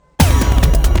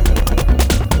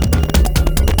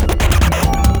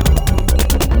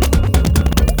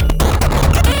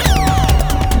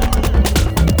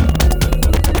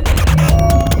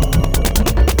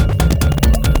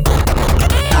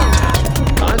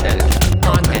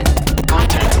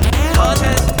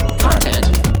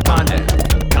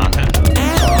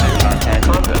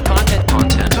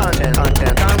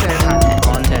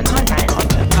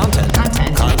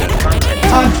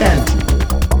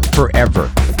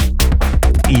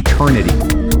eternity.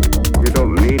 You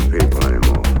don't need people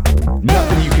anymore.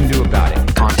 Nothing you can do about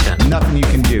it. Content. Nothing you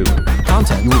can do.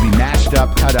 Content. You will be mashed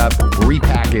up, cut up,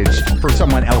 repackaged for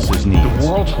someone else's needs. The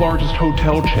world's largest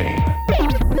hotel chain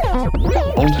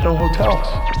owns no hotels.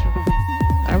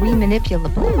 Are we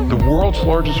manipulable? The world's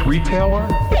largest retailer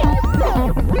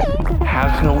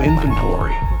has no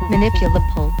inventory.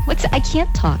 Manipulable. I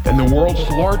can't talk. And the world's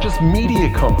largest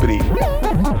media company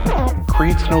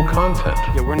creates no content.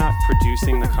 Yeah, we're not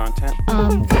producing the content.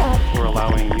 We're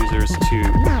allowing users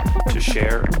to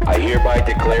share. I hereby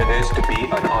declare this to be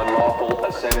an unlawful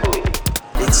assembly.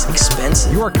 It's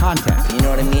expensive. Your content. You know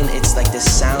what I mean? It's like the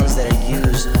sounds that are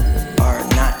used are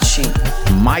not cheap.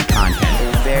 My content.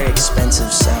 They're very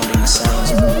expensive sounding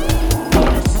sounds.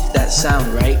 That sound,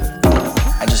 right?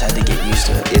 I just had to get used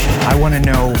to it. I want to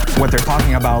know what they're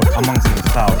talking about amongst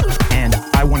themselves, and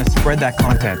I want to spread that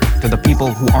content to the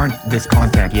people who aren't this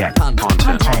content yet. Content.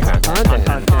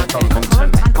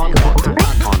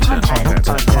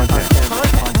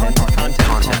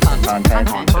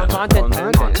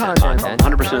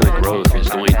 100% of the growth is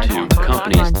going to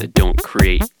companies that don't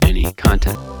create any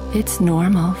content. It's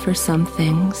normal for some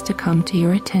things to come to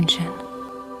your attention.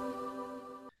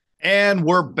 And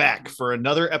we're back for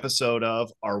another episode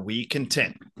of Are We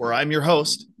Content? Where I'm your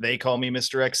host. They call me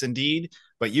Mr. X Indeed,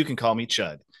 but you can call me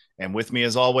Chud. And with me,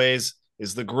 as always,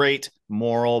 is the great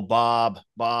moral Bob.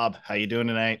 Bob, how you doing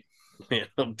tonight? Man,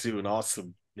 I'm doing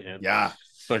awesome, man. Yeah.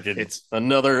 Fucking it's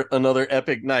another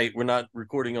epic night. We're not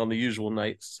recording on the usual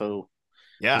night, so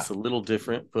yeah, it's a little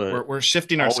different, but we're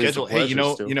shifting our schedule. Hey, you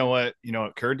know what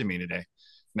occurred to me today?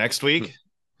 Next week,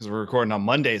 because we're recording on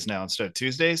Mondays now instead of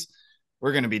Tuesdays,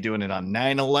 we're going to be doing it on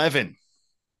 9/11.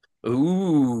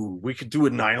 Ooh, we could do a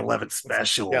 9/11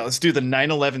 special. Yeah, let's do the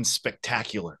 9/11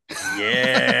 spectacular.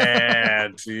 Yeah,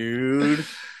 dude.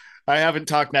 I haven't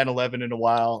talked 9/11 in a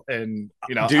while, and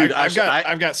dude, I've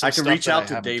got some I can stuff reach out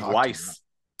to Dave Weiss.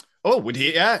 Oh, would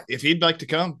he? Yeah, if he'd like to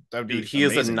come, that would be. Dude, he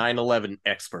amazing. is a 9/11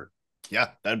 expert. Yeah,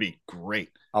 that'd be great.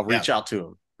 I'll reach out to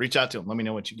him. Reach out to him. Let me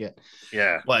know what you get.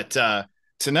 Yeah. But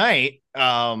tonight,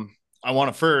 I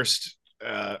want to first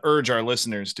urge our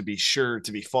listeners to be sure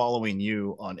to be following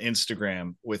you on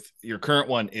Instagram. With your current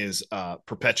one is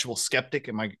Perpetual Skeptic.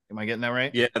 Am I getting that right?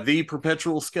 Yeah, the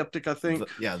Perpetual Skeptic. I think.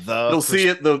 You'll see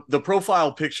it. The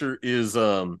profile picture is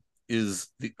an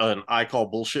I call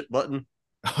bullshit button.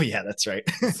 Oh yeah, that's right.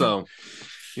 So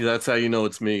yeah, that's how you know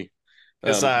it's me.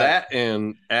 That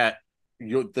and at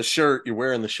the shirt, you're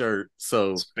wearing the shirt.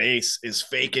 So Space is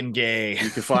fake and gay.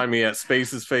 You can find me at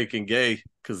Space is fake and gay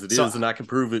because it is, and I can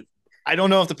prove it. I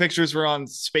don't know if the pictures were on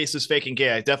Space is fake and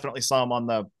gay. I definitely saw them on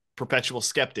the Perpetual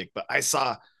Skeptic, but I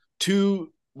saw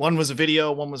two. One was a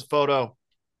video, one was a photo.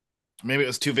 Maybe it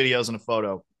was two videos and a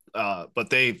photo. But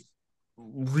they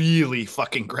really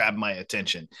fucking grabbed my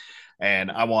attention.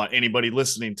 And I want anybody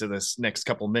listening to this next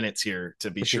couple minutes here to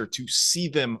be sure to see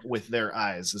them with their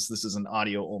eyes, as this is an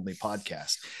audio-only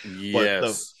podcast. Yes.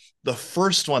 But the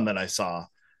first one that I saw,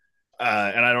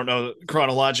 and I don't know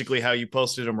chronologically how you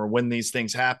posted them or when these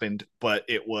things happened, but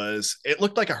it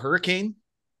looked like a hurricane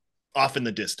off in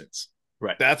the distance.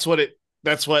 Right. That's what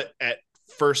at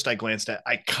first I glanced at.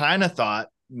 I kind of thought,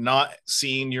 not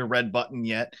seeing your red button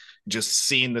yet, just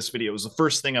seeing this video. It was the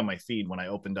first thing on my feed when I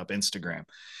opened up Instagram.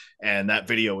 And that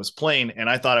video was playing, and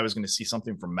I thought I was going to see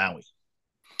something from Maui,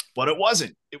 but it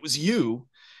wasn't. It was you.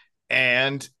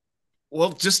 And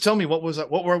well, just tell me what was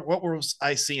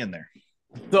I seeing there?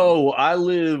 So I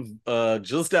live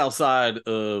just outside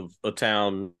of a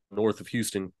town north of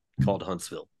Houston called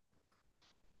Huntsville.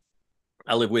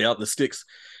 I live way out in the sticks,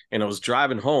 and I was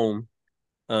driving home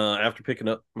after picking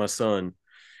up my son,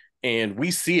 and we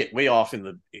see it way off in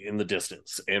the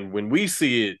distance. And when we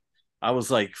see it, I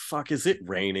was like, fuck, is it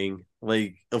raining?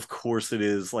 Like, of course it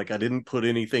is. Like, I didn't put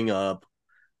anything up.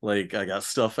 Like, I got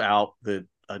stuff out that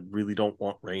I really don't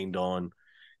want rained on,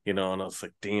 and I was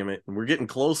like, damn it. And we're getting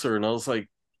closer. And I was like,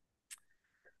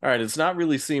 all right, it's not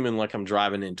really seeming like I'm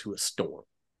driving into a storm.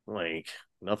 Like,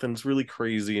 nothing's really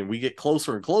crazy. And we get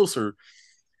closer and closer.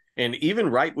 And even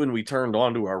right when we turned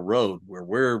onto our road, where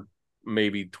we're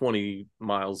maybe 20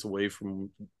 miles away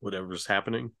from whatever's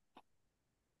happening,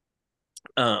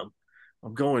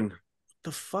 I'm going, what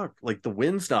the fuck? Like, the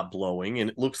wind's not blowing,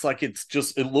 and it looks like it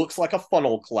looks like a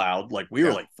funnel cloud. Like, we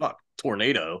were like, fuck,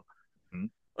 tornado.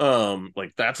 Mm-hmm.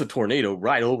 Like, that's a tornado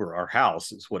right over our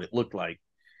house is what it looked like.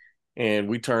 And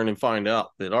we turn and find out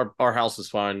that our house is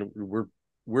fine.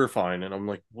 We're fine. And I'm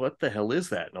like, what the hell is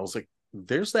that? And I was like,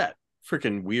 there's that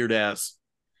freaking weird ass,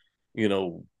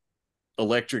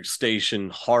 electric station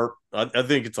HARP. I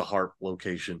think it's a HARP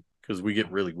location. because we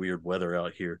get really weird weather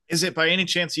out here. Is it by any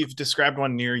chance you've described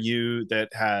one near you that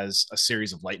has a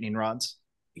series of lightning rods?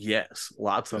 Yes,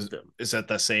 lots of them. Is that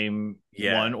the same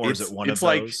one, or is it one of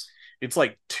like, those? It's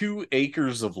like 2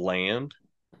 acres of land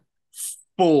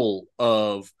full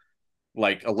of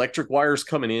like electric wires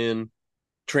coming in,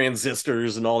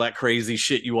 transistors, and all that crazy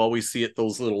shit you always see at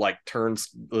those little like turns,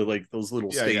 like those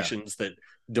little stations that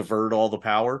divert all the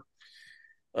power.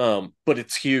 But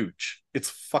it's huge. It's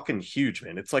fucking huge,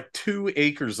 man. It's like 2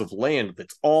 acres of land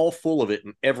that's all full of it,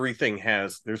 and everything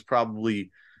there's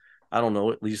probably, I don't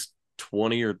know, at least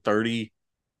 20 or 30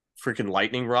 freaking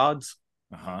lightning rods.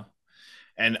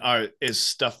 And is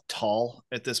stuff tall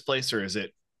at this place, or is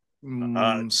it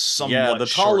somewhat yeah, the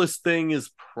short? tallest thing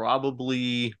is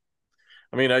probably,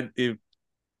 I mean, I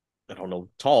don't know,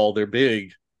 tall. They're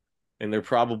big, and they're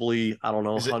probably, I don't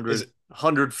know,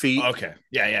 100 feet. Okay.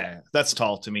 Yeah. That's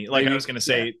tall to me. Like, maybe, I was going to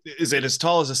say, is it as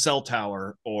tall as a cell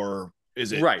tower, or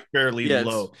is it fairly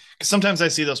low? Because sometimes I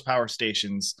see those power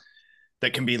stations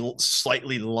that can be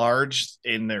slightly large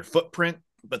in their footprint,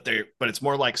 but it's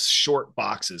more like short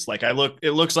boxes. Like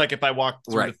it looks like if I walked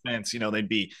through the fence, they'd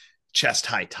be chest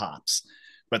high tops.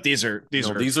 But these are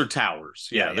towers.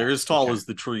 Yeah, they're as tall as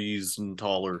the trees and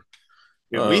taller.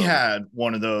 We had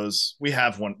one of those. We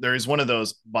have one. There is one of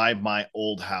those by my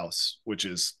old house, which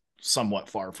is somewhat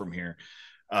far from here.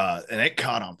 And it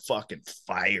caught on fucking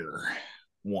fire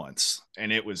once,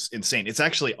 and it was insane. It's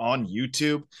actually on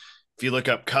YouTube. If you look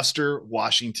up Custer,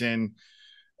 Washington,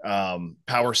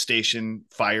 power station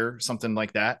fire, something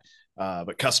like that.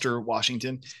 But Custer,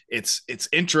 Washington, it's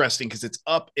interesting because it's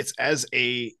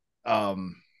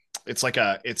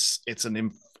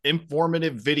an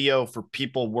informative video for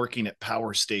people working at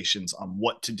power stations on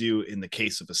what to do in the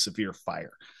case of a severe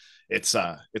fire. It's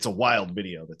a wild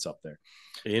video that's up there,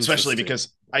 especially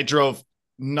because I drove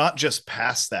not just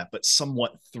past that, but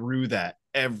somewhat through that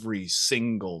every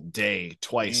single day,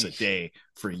 twice a day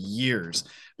for years,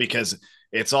 because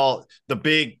it's all the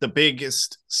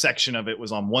biggest section of it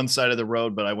was on one side of the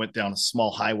road, but I went down a small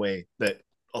highway that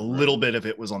a little bit of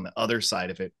it was on the other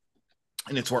side of it.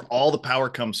 And it's where all the power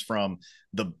comes from,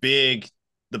 the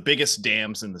biggest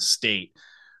dams in the state,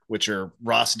 which are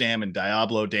Ross Dam and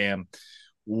Diablo Dam,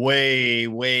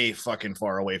 way fucking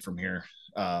far away from here,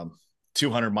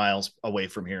 200 miles away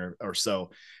from here or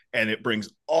so. And it brings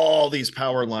all these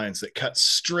power lines that cut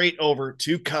straight over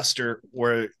to Custer,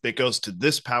 where it goes to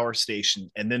this power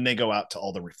station, and then they go out to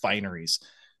all the refineries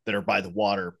that are by the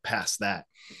water past that.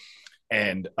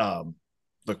 And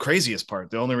the craziest part,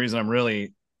 the only reason I'm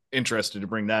really interested to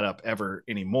bring that up ever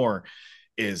anymore,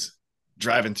 is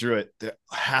driving through it.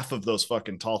 Half of those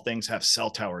fucking tall things have cell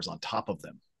towers on top of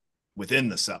them within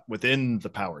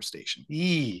the power station.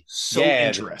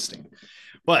 Interesting.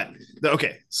 But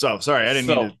okay, so sorry, I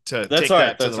didn't mean to take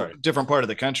that to a different part of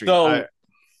the country.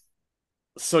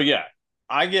 So yeah,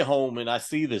 I get home and I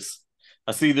see this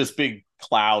big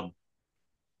cloud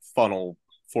funnel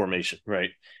formation, right?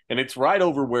 And it's right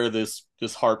over where this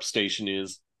HARP station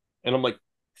is, and I'm like,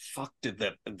 fuck, did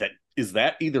that is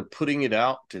that either putting it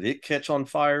out? Did it catch on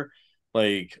fire?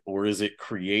 Like, or is it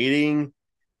creating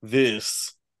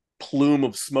this plume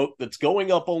of smoke that's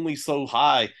going up only so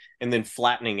high and then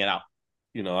flattening it out?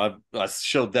 I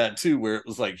showed that too, where it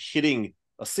was like hitting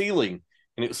a ceiling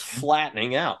and it was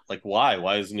flattening out. Like,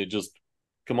 why isn't it just,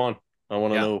 come on, I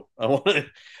want to know.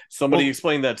 Somebody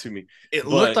explain that to me. It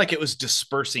looked like it was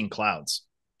dispersing clouds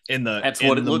in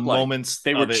the moments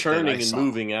they were churning and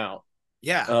moving out.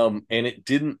 And it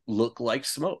didn't look like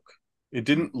smoke. It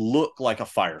didn't look like a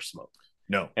fire smoke.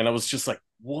 No. And I was just like,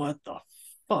 what the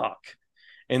fuck?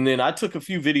 And then I took a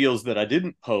few videos that I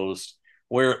didn't post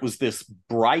where it was this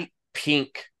bright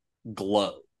pink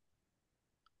glow.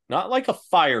 Not like a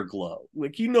fire glow.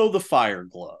 Like, the fire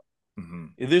glow.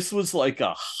 Mm-hmm. This was like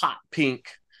a hot pink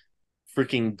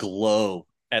freaking glow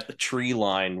at the tree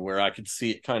line where I could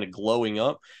see it kind of glowing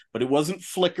up, but it wasn't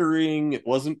flickering. It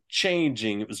wasn't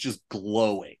changing. It was just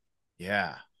glowing.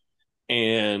 Yeah.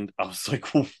 And I was like,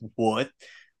 what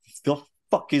the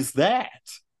fuck is that?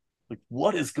 Like,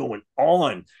 what is going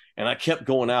on? And I kept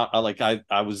going out.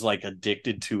 I was like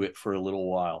addicted to it for a little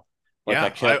while. Like, I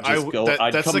kept going.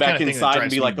 I'd come back inside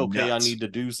and be like, okay, nuts. I need to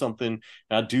do something. And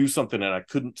I'd do something and I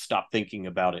couldn't stop thinking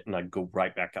about it. And I'd go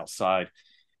right back outside.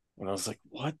 And I was like,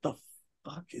 what the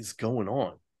fuck is going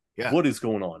on? Yeah. What is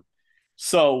going on?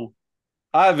 So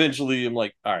I eventually am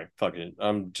like, all right, fuck it.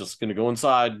 I'm just going to go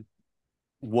inside.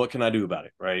 What can I do about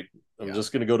it? Right. I'm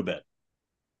just going to go to bed.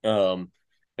 And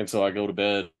so I go to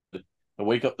bed. I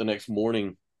wake up the next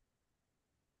morning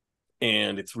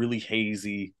and it's really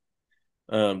hazy.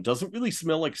 Doesn't really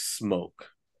smell like smoke.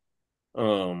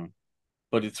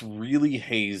 but it's really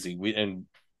hazy.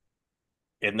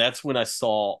 And that's when I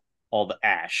saw all the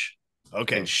ash.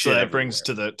 Okay, so that brings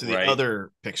to the right?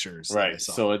 other pictures. Right.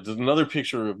 So it's another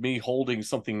picture of me holding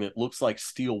something that looks like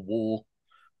steel wool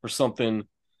or something,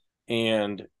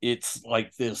 and it's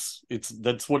like this.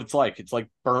 That's what it's like. It's like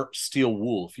burnt steel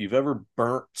wool. If you've ever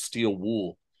burnt steel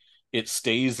wool, it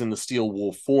stays in the steel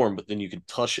wool form, but then you can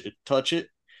touch it,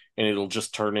 and it'll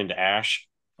just turn into ash.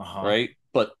 Right.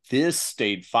 But this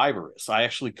stayed fibrous. I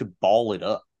actually could ball it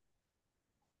up.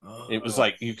 It was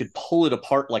like you could pull it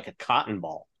apart like a cotton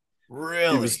ball.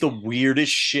 Really? It was the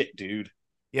weirdest shit, dude.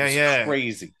 Yeah.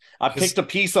 Crazy. I picked a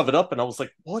piece of it up and I was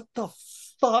like, what the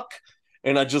fuck?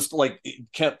 And I just like it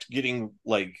kept getting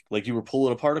like you were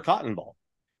pulling apart a cotton ball.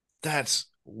 That's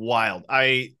wild.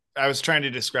 I was trying to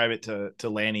describe it to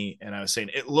Lanny, and I was saying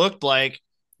it looked like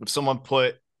if someone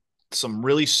put some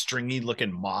really stringy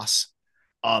looking moss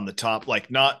on the top, like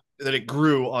not that it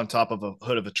grew on top of a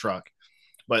hood of a truck,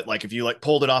 but like if you like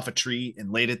pulled it off a tree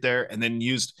and laid it there and then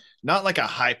used not like a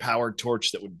high powered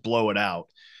torch that would blow it out,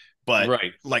 but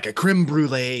like a creme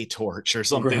brulee torch or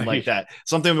something like that,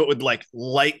 something that would like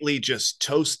lightly just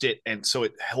toast it and so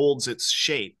it holds its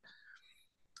shape.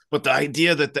 But the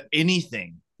idea that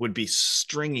anything would be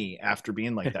stringy after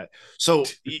being like that. So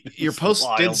your post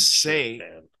did say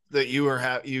that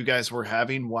you guys were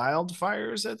having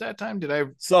wildfires at that time. Am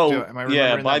I remembering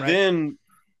that right?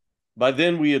 By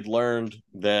then we had learned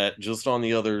that just on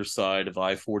the other side of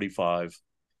I-45,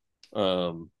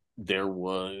 there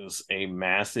was a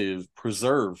massive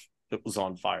preserve that was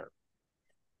on fire.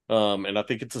 And I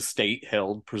think it's a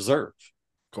state-held preserve.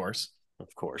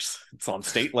 Of course. It's on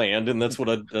state land, and that's what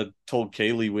I told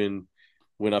Kaylee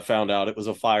when I found out it was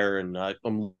a fire, and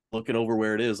I'm looking over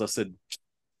where it is. I said,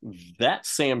 that's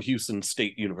Sam Houston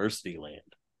State University land.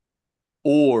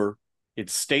 Or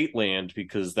it's state land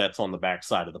because that's on the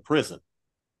backside of the prison.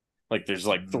 Like there's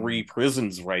like 3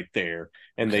 prisons right there,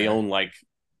 and they own like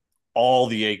all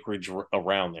the acreage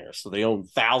around there. So they own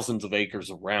thousands of acres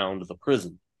around the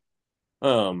prison.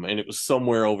 And it was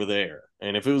somewhere over there.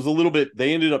 And if it was a little bit,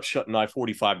 they ended up shutting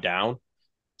I-45 down.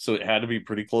 So it had to be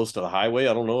pretty close to the highway.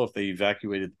 I don't know if they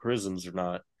evacuated the prisons or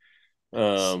not.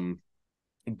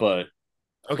 But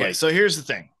okay, so here's the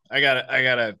thing. I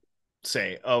gotta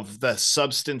say, of the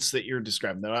substance that you're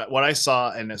describing, what I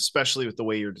saw, and especially with the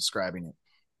way you're describing it,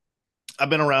 I've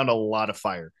been around a lot of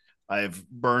fire. I've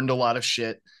burned a lot of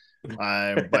shit.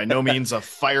 I'm by no means a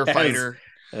firefighter.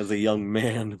 As a young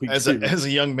man, as a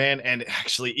young man, and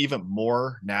actually even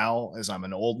more now as I'm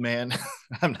an old man.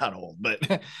 I'm not old,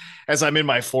 but as I'm in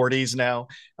my 40s now,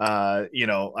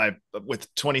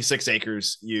 with 26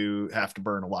 acres, you have to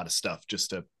burn a lot of stuff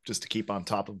just to keep on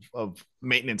top of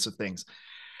maintenance of things.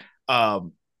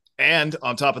 And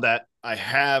on top of that, I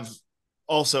have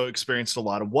also experienced a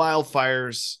lot of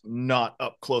wildfires, not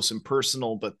up close and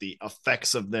personal, but the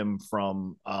effects of them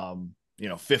from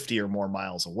 50 or more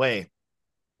miles away.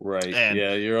 Right. And,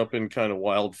 yeah, you're up in kind of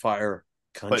wildfire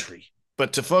country.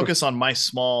 But to focus on my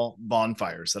small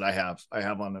bonfires that I have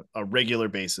on a regular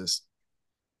basis,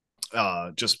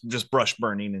 just brush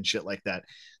burning and shit like that.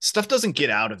 Stuff doesn't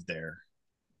get out of there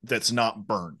that's not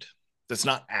burned, that's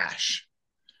not ash,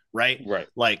 right? Right.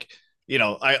 Like,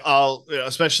 I'll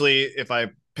especially if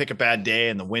I pick a bad day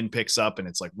and the wind picks up and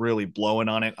it's like really blowing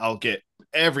on it,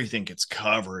 everything gets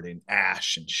covered in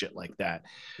ash and shit like that.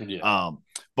 Yeah.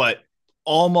 But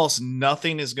almost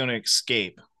nothing is going to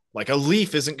escape. Like a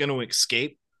leaf isn't going to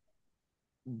escape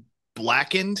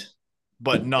blackened,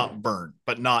 but not burned,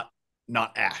 but not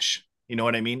ash. You know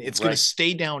what I mean? It's going to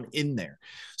stay down in there.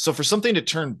 So for something to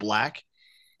turn black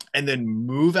and then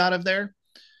move out of there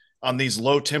on these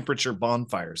low temperature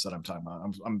bonfires that I'm talking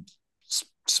about, I'm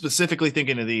specifically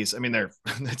thinking of these. I mean,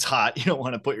 it's hot. You don't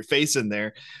want to put your face in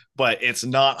there, but it's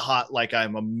not hot like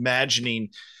I'm imagining.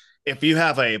 If you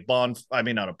have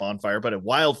not a bonfire, but a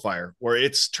wildfire where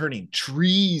it's turning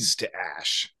trees to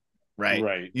ash,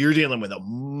 right? You're dealing with a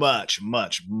much,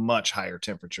 much, much higher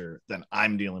temperature than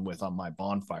I'm dealing with on my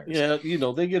bonfires. Yeah,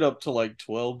 they get up to like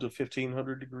 12 to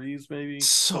 1500 degrees, maybe.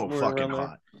 So fucking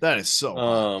hot. That is so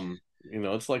hot.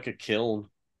 It's like a kiln.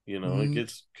 It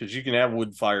gets, because you can have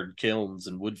wood-fired kilns,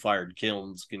 and wood-fired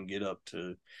kilns can get up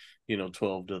to, 12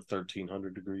 to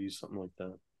 1300 degrees, something like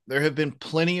that. There have been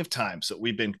plenty of times that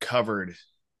we've been covered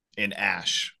in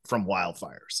ash from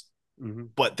wildfires,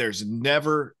 but there's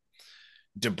never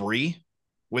debris.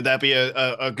 Would that be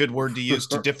a good word to use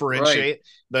to differentiate?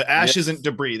 The ash isn't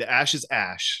debris. The ash is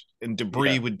ash, and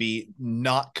debris would be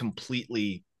not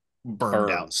completely burned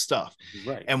out stuff.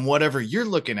 Right. And whatever you're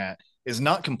looking at is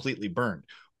not completely burned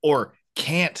or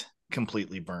can't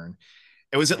completely burn.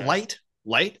 And was it light?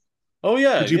 Oh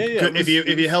yeah, Could you, yeah. if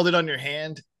you held it on your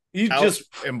hand, you out just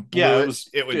and blew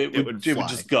it would it fly. would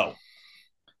just go.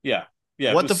 Yeah,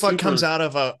 yeah. What the fuck comes out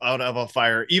of a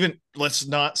fire? Even let's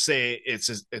not say it's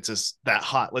that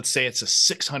hot. Let's say it's a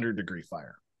 600 degree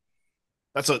fire.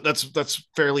 That's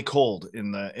fairly cold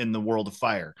in the world of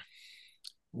fire.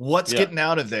 What's getting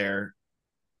out of there,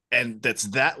 and that's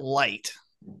that light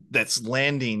that's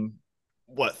landing,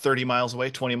 what, 30 miles away,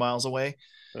 20 miles away,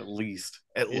 at least.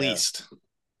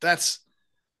 That's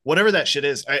whatever that shit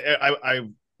is. I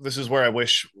this is where I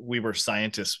wish we were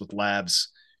scientists with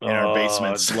labs in our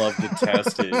basements. I'd love to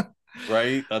test it.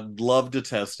 Right? I'd love to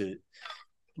test it,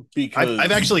 because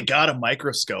I've actually got a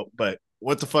microscope, but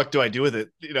what the fuck do I do with it?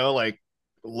 Like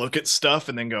look at stuff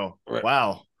and then go,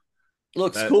 wow,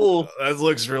 looks cool. That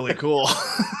looks really cool.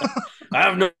 I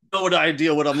have no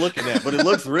idea what I'm looking at, but it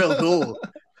looks real cool.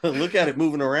 Look at it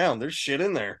moving around. There's shit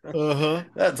in there.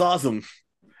 That's awesome.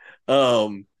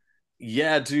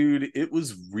 Yeah, dude, it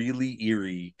was really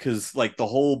eerie because like the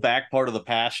whole back part of the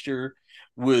pasture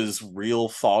was real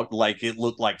fog. Like it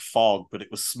looked like fog, but it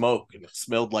was smoke and it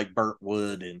smelled like burnt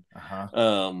wood,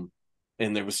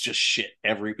 and there was just shit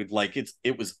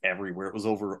it was everywhere. It was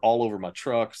all over my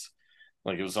trucks.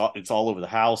 Like it's all over the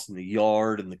house and the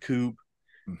yard and the coop.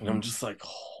 And I'm just like,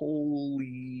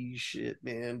 holy shit,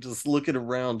 man. Just looking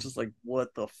around, just like,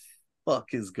 what the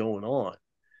fuck is going on?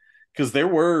 Because there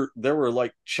were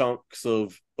like chunks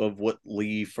of what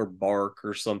leaf or bark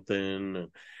or something.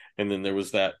 And then there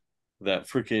was that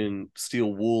freaking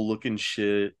steel wool looking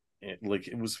shit. And like,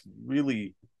 it was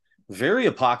really very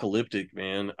apocalyptic,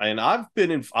 man. And I've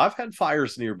had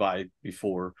fires nearby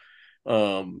before.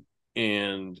 And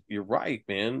you're right,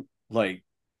 man. Like,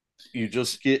 you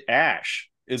just get ash.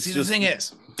 The thing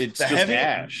is, it's just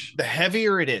ash. The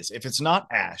heavier it is, if it's not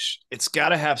ash, it's got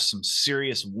to have some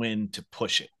serious wind to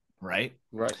push it, right?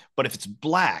 Right. But if it's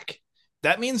black,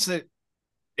 that means that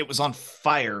it was on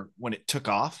fire when it took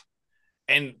off,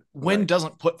 and wind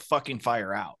doesn't put fucking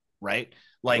fire out, right?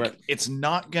 Like it's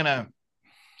not gonna.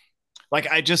 Like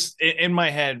I just in my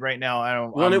head right now, I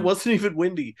don't. When it wasn't even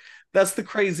windy. That's the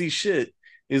crazy shit.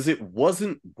 Is it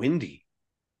wasn't windy.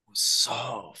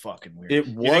 So fucking weird. It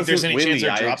wasn't there's any windy.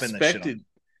 chance they're dropping this shit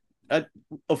on?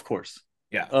 Of course.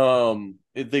 Yeah.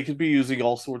 They could be using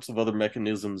all sorts of other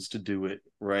mechanisms to do it,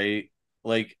 right?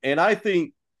 Like, and I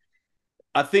think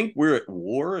we're at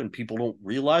war and people don't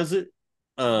realize it.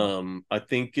 I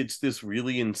think it's this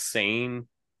really insane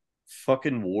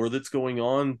fucking war that's going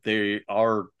on.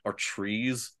 Our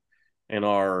trees and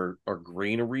our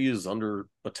greenery is under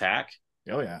attack.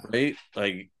 Oh yeah. Right?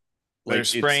 Like they're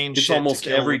spraying it's shit almost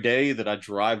every day that I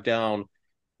drive down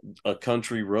a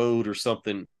country road or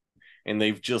something, and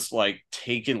they've just like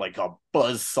taken like a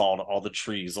buzzsaw to all the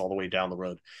trees all the way down the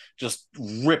road, just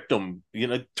ripped them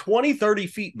 20 30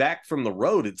 feet back from the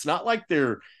road. It's not like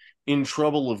they're in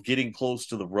trouble of getting close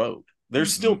to the road. They're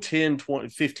still 10 20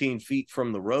 15 feet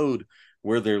from the road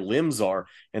where their limbs are,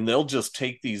 and they'll just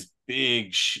take these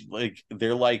big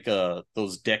they're like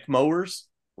those deck mowers,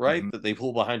 right? That they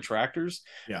pull behind tractors,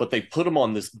 but they put them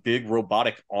on this big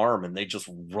robotic arm and they just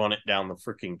run it down the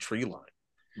freaking tree line.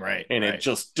 Right. And it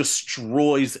just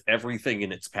destroys everything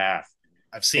in its path.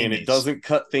 I've seen and these. It doesn't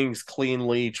cut things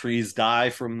cleanly. Trees die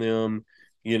from them,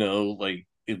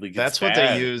 that's what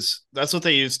they use. That's what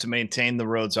they use to maintain the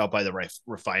roads out by the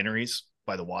refineries,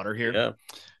 by the water here.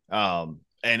 Yeah.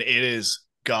 And it is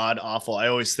god awful. I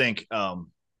always think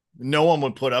no one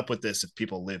would put up with this if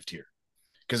people lived here.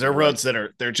 Because they're roads that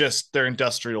they're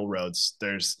industrial roads.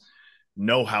 There's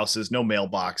no houses, no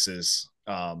mailboxes.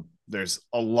 There's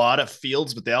a lot of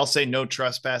fields, but they all say no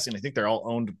trespassing. I think they're all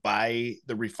owned by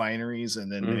the refineries, and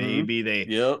then maybe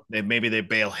they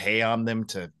bale hay on them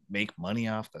to make money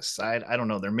off the side. I don't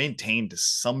know. They're maintained to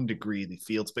some degree, the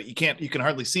fields, but you can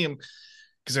hardly see them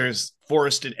because there's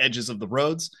forested edges of the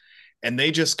roads, and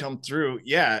they just come through.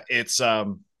 Yeah, it's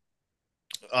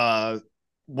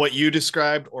what you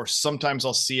described, or sometimes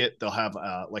I'll see it. They'll have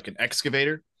like an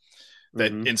excavator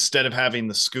that instead of having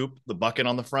the scoop, the bucket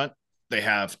on the front, they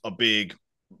have a big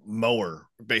mower,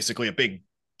 basically a big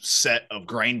set of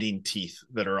grinding teeth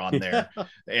that are on there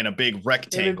in a big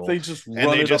rectangle. And they just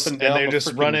they're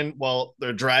just running while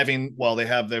they're driving, while they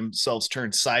have themselves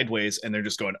turned sideways, and they're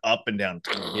just going up and down.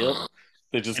 Yep.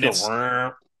 They just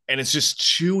go, and it's just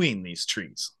chewing these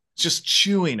trees, just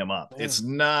chewing them up. Yeah. It's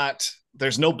not.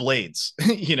 There's no blades.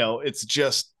 It's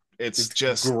just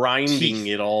grinding teeth.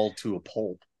 It all to a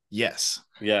pulp. Yes.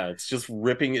 Yeah, it's just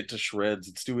ripping it to shreds.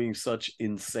 It's doing such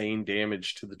insane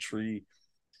damage to the tree.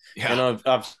 Yeah. And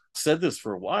I've said this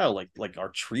for a while, like our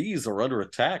trees are under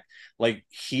attack. Like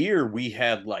here we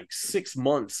had like 6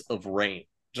 months of rain,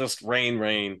 just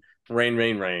rain rain,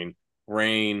 rain, rain,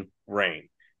 rain, rain.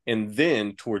 And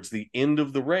then towards the end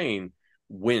of the rain,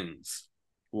 winds,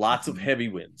 lots of heavy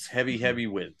winds, heavy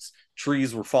winds.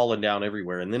 Trees were falling down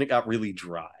everywhere. And then it got really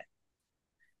dry.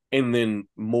 And then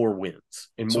more winds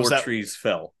and more trees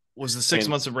fell. Was the 6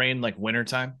 months of rain like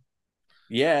wintertime?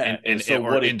 Yeah. And so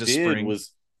what it did spring?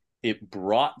 was it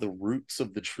brought the roots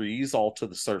of the trees all to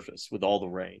the surface with all the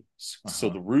rain. So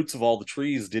the roots of all the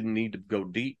trees didn't need to go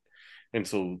deep. And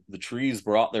so the trees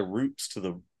brought their roots to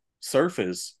the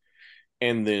surface,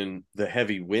 and then the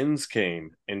heavy winds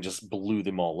came and just blew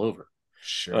them all over.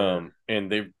 Sure.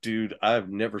 And dude, I've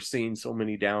never seen so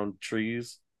many down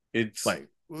trees. It's like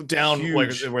down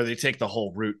like, where they take the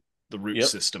whole root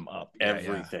system up.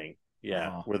 Everything.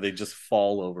 Yeah. Where they just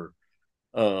fall over.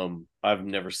 I've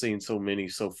never seen so many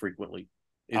so frequently.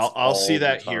 I'll see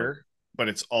that here, but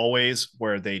it's always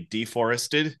where they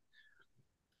deforested,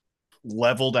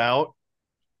 leveled out,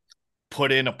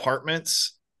 put in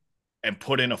apartments, and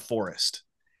put in a forest.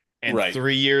 And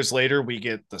 3 years later, we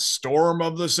get the storm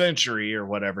of the century or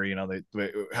whatever,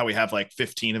 how we have like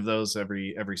 15 of those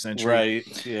every century.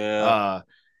 Right. Yeah.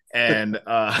 And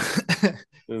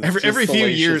every few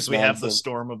years we have the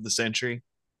storm of the century.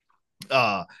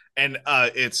 And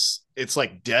it's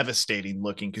like devastating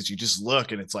looking, because you just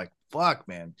look and it's like, fuck,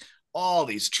 man, all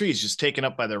these trees just taken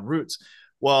up by their roots.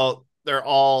 Well, they're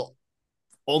all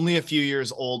only a few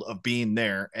years old of being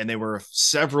there, and they were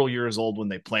several years old when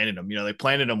they planted them. They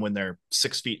planted them when they're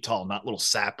 6 feet tall, not little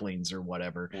saplings or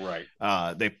whatever.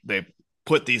 Right. They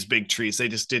put these big trees. They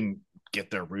just didn't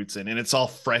get their roots in, and it's all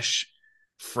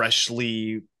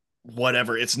freshly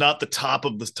whatever. It's not the top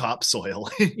of the topsoil.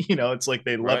 It's like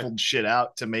they leveled shit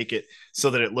out to make it so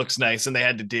that it looks nice, and they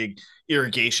had to dig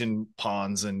irrigation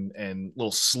ponds and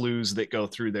little sloughs that go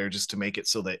through there just to make it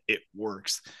so that it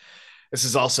works. This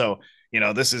is also,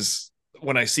 this is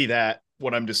when I see that,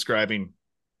 what I'm describing.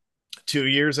 2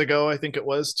 years ago, I think it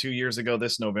was 2 years ago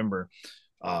this November,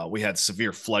 we had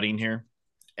severe flooding here,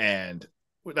 and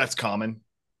that's common.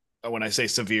 When I say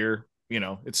severe,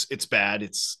 it's bad.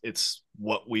 It's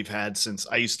what we've had since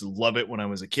I used to love it when I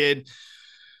was a kid,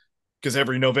 because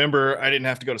every November I didn't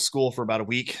have to go to school for about a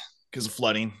week because of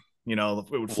flooding. It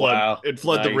would flood. Wow. It'd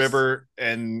flood Nice. the river,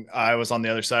 and I was on the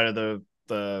other side of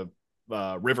the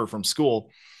river from school.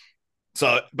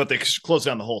 So, but they closed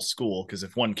down the whole school, because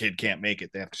if one kid can't make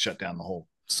it, they have to shut down the whole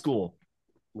school.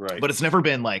 Right. But it's never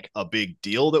been like a big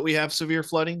deal that we have severe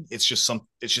flooding. It's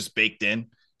just baked in.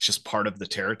 It's just part of the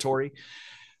territory.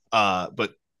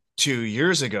 But 2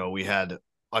 years ago, we had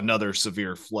another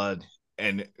severe flood,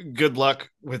 and good luck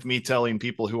with me telling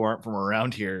people who aren't from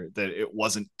around here that it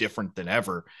wasn't different than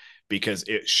ever, because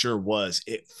it sure was.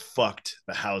 It fucked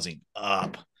the housing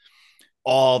up.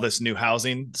 All this new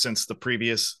housing since the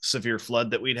previous severe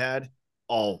flood that we'd had,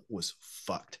 all was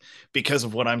fucked because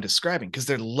of what I'm describing, because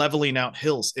they're leveling out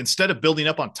hills. Instead of building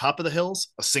up on top of the hills,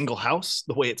 a single house,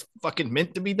 the way it's fucking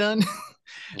meant to be done,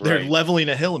 they're leveling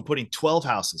a hill and putting 12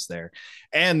 houses there,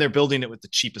 and they're building it with the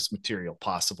cheapest material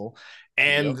possible.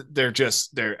 And they're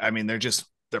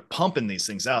pumping these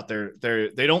things out.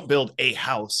 They don't build a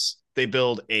house, they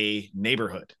build a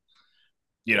neighborhood.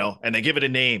 And they give it a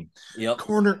name.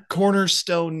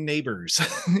 Cornerstone neighbors.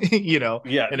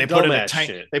 Yeah. And they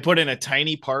put in a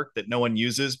tiny park that no one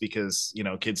uses because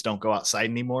kids don't go outside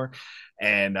anymore,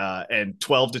 and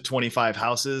 12 to 25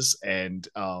 houses, and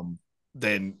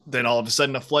then all of a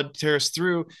sudden a flood tears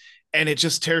through, and it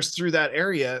just tears through that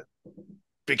area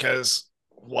because,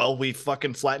 well, we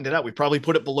fucking flattened it out. We probably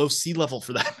put it below sea level,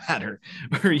 for that matter,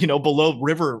 or below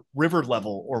river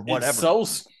level or whatever.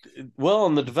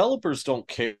 And the developers don't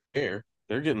care.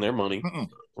 They're getting their money.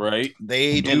 Right?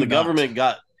 They do. And the government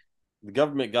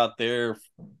got their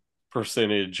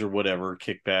percentage or whatever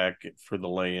kickback for the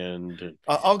land.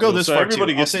 I'll go this far.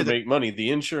 Everybody gets to make money. The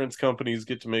insurance companies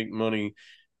get to make money.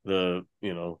 And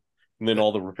then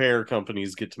all the repair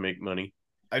companies get to make money.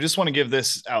 I just want to give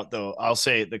this out, though. I'll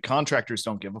say the contractors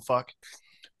don't give a fuck,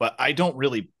 but I don't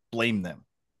really blame them,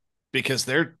 because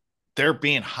they're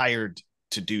being hired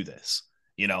to do this.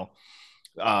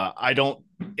 I don't.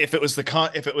 If it was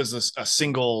a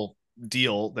single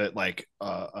deal that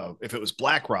if it was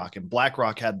BlackRock and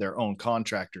BlackRock had their own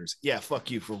contractors, yeah,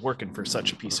 fuck you for working for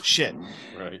such a piece of shit.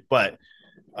 Right. But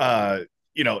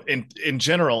in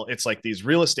general, it's like these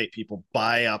real estate people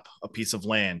buy up a piece of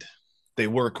land. They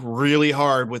work really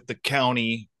hard with the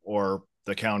county, or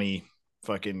the county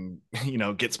fucking,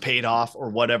 gets paid off or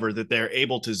whatever, that they're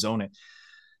able to zone it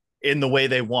in the way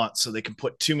they want, so they can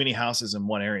put too many houses in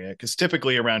one area. Because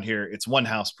typically around here, it's one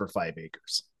house per 5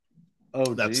 acres.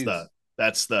 Oh, that's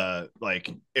That's the,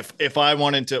 like, if I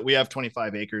wanted to, we have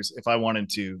 25 acres. If I wanted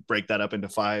to break that up into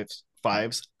fives, I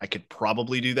could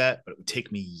probably do that, but it would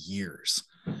take me years.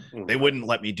 They wouldn't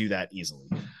let me do that easily.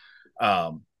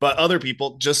 But other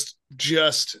people just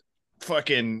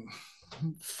fucking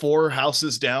 4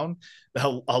 houses down,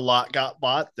 a lot got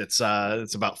bought. It's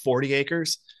about 40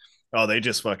 acres. Oh, they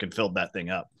just fucking filled that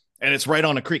thing up. And it's right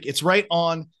on a creek. It's right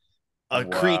on a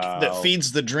creek that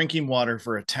feeds the drinking water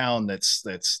for a town that's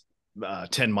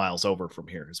 10 miles over from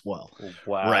here as well.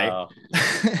 Wow. Right.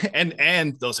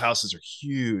 and those houses are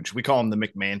huge. We call them the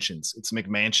McMansions. It's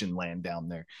McMansion land down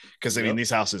there. Because I mean, these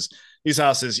houses,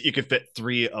 you could fit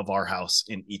 3 of our house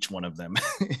in each one of them,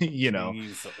 you know.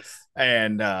 Jesus.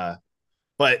 And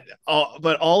but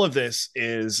all of this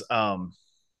is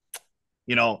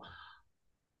you know,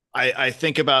 I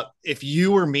think about, if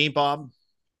you or me, Bob,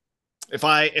 if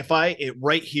I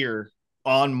right here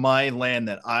on my land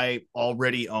that I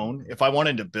already own, if I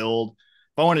wanted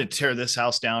to tear this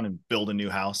house down and build a new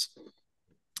house,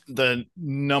 the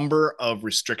number of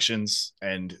restrictions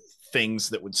and things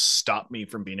that would stop me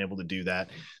from being able to do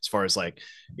that, as far as like,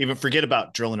 even forget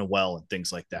about drilling a well and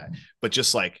things like that, but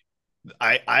just like,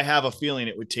 I have a feeling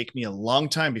it would take me a long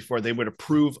time before they would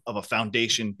approve of a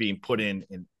foundation being put in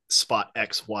spot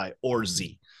X, Y, or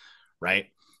Z, right?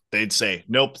 They'd say,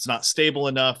 nope, it's not stable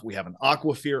enough. We have an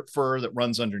aquifer that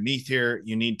runs underneath here.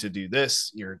 You need to do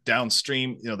this. You're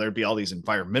downstream. You know, there'd be all these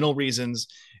environmental reasons,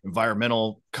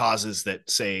 environmental causes that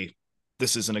say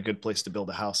this isn't a good place to build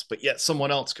a house, but yet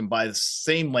someone else can buy the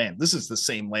same land. This is the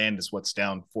same land as what's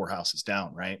down 4 houses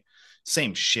down, right?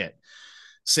 Same shit,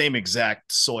 same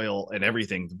exact soil and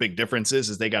everything. The big difference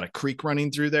is they got a creek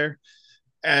running through there,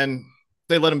 and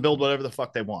they let them build whatever the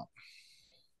fuck they want.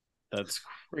 That's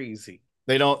crazy.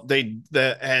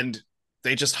 And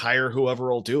they just hire whoever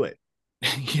will do it.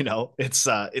 You know, it's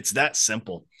that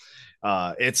simple.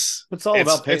 It's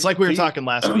about it's like we were talking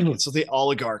last week. It's the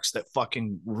oligarchs that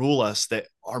fucking rule us, that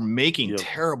are making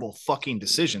terrible fucking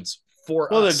decisions for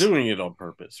us. Well, they're doing it on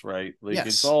purpose, right? Like,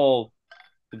 yes.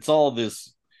 It's all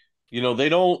this, you know, they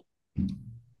don't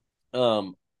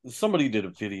somebody did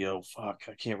a video, fuck,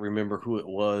 I can't remember who it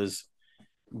was,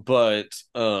 but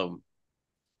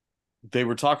they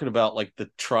were talking about like the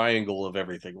triangle of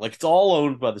everything. Like, it's all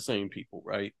owned by the same people,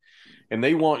 right? And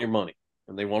they want your money,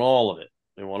 and they want all of it.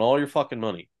 They want all your fucking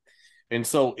money. And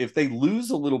so if they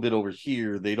lose a little bit over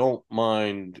here, they don't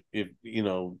mind if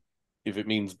it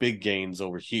means big gains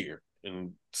over here.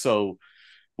 And so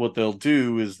what they'll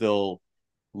do is they'll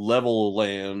level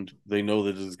land. They know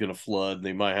that it's going to flood.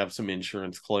 They might have some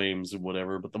insurance claims or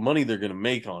whatever, but the money they're going to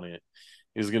make on it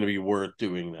is going to be worth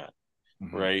doing that.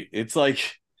 Mm-hmm. Right? It's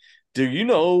like, do you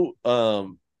know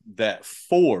that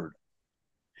Ford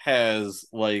has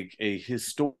like a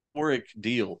historic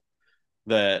deal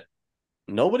that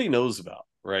nobody knows about,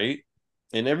 right?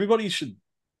 And anybody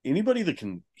that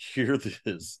can hear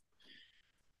this,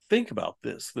 think about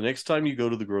this the next time you go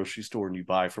to the grocery store and you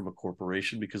buy from a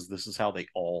corporation, because this is how they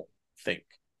all think.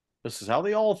 This is how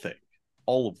they all think,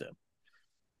 all of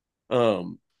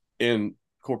them. And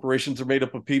corporations are made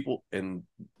up of people, and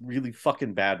really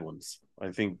fucking bad ones.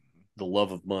 I think the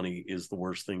love of money is the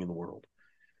worst thing in the world.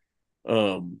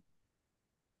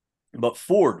 But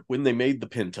Ford, when they made the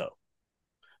Pinto,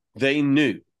 they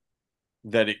knew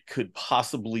that it could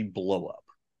possibly blow up.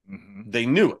 Mm-hmm. They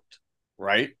knew it,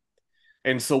 right?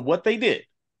 And so what they did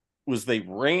was they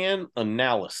ran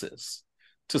analysis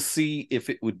to see if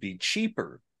it would be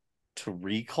cheaper to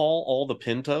recall all the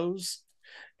Pintos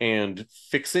and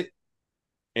fix it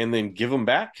and then give them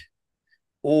back,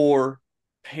 or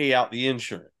pay out the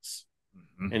insurance.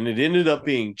 Mm-hmm. And it ended up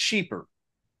being cheaper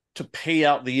to pay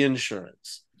out the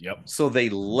insurance. Yep. So they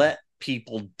let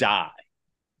people die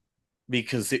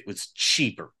because it was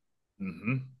cheaper.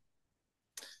 Mm-hmm.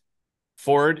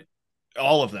 Ford,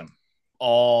 all of them,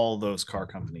 all those car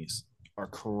companies are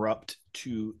corrupt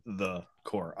to the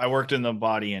core. I worked in the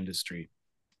body industry,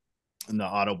 in the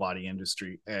auto body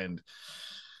industry, and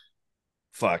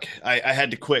fuck, I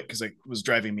had to quit because it was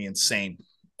driving me insane.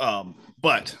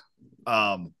 But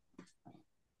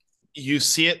you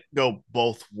see it go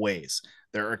both ways.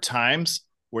 There are times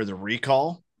where the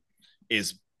recall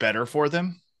is better for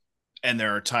them, and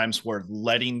there are times where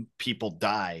letting people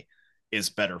die is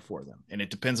better for them. And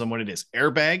it depends on what it is.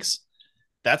 Airbags,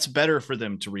 that's better for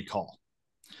them to recall.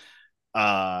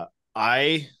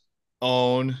 I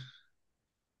own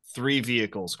 3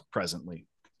 vehicles presently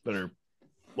that are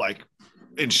like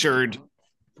insured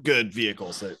good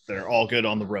vehicles that are all good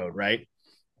on the road, right?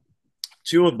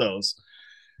 2 of those,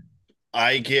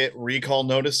 I get recall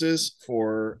notices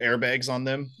for airbags on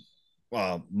them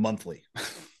monthly,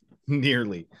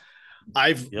 nearly.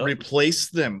 I've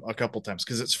replaced them a couple times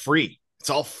because it's free. It's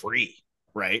all free,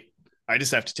 right? I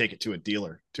just have to take it to a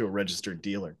dealer, to a registered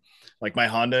dealer. Like my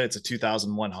Honda, it's a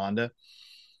 2001 Honda.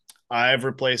 I've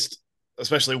replaced,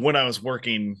 especially when I was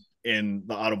working in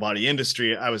the auto body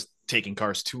industry, I was taking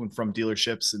cars to and from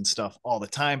dealerships and stuff all the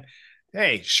time.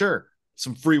 Hey, sure,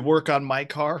 some free work on my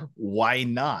car, why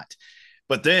not?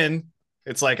 But then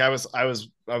it's like I was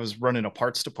running a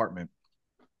parts department.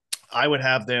 I would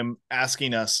have them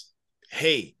asking us,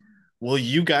 "Hey, will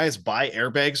you guys buy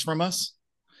airbags from us?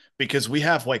 Because we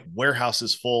have like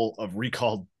warehouses full of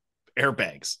recalled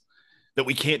airbags that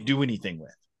we can't do anything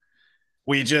with.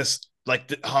 We just like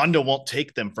the Honda won't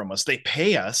take them from us. They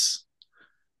pay us.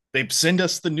 They send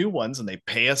us the new ones and they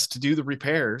pay us to do the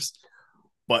repairs.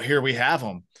 But here we have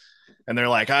them." And they're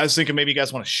like, "I was thinking maybe you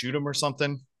guys want to shoot them or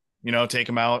something, take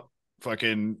them out,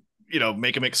 fucking,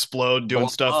 make them explode doing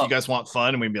stuff. You guys want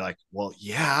fun?" And we'd be like, "Well,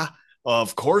 yeah,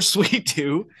 of course we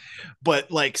do."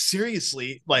 But like,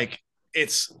 seriously, like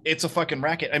it's a fucking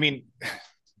racket. I mean,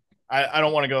 I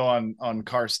don't want to go on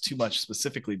cars too much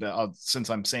specifically, but since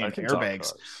I'm saying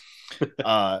airbags,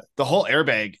 the whole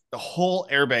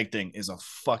airbag thing is a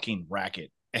fucking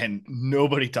racket, and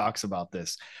nobody talks about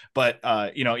this. But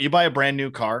you buy a brand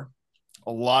new car,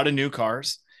 a lot of new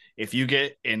cars. If you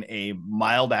get in a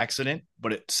mild accident,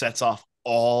 but it sets off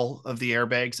all of the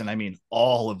airbags, and I mean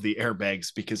all of the airbags,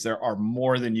 because there are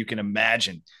more than you can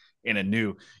imagine in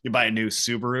you buy a new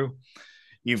Subaru.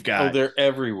 You've got they're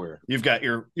everywhere. You've got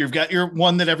your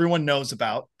one that everyone knows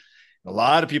about. A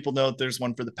lot of people know that there's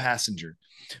one for the passenger,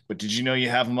 but did you know you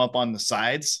have them up on the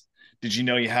sides? Did you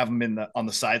know you have them on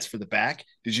the sides for the back?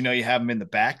 Did you know you have them in the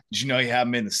back? Did you know you have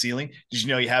them in the ceiling? Did you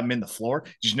know you have them in the floor?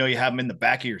 Did you know you have them in the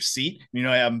back of your seat? You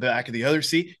know you have them in the back of the other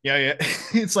seat. Yeah.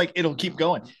 It's like it'll keep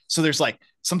going. So there's like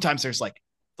sometimes there's like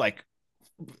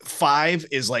 5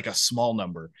 is like a small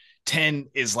number, 10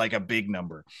 is like a big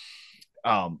number.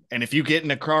 And if you get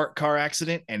in a car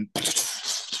accident and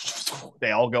they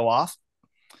all go off,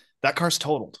 that car's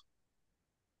totaled.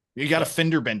 You got a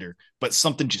fender bender, but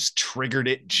something just triggered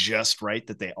it just right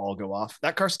that they all go off.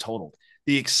 That car's totaled.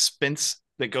 The expense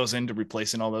that goes into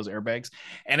replacing all those airbags,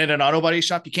 and at an auto body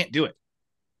shop, you can't do it.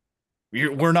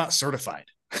 We're not certified.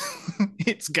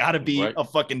 It's got to be a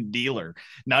fucking dealer.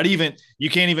 You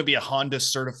can't even be a Honda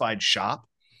certified shop.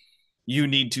 You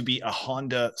need to be a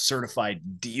Honda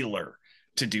certified dealer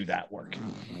to do that work.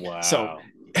 Wow. So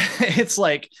it's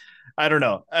like, I don't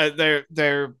know.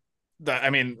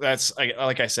 That's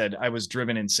like I said, I was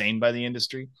driven insane by the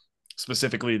industry,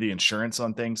 specifically the insurance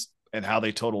on things and how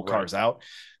they total cars out.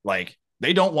 Like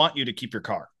they don't want you to keep your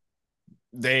car.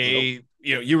 You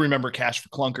remember cash for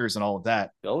clunkers and all of that.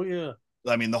 Oh yeah.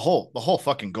 I mean, the whole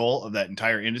fucking goal of that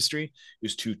entire industry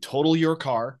is to total your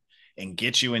car and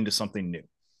get you into something new.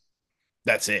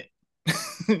 That's it.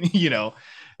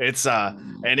 It's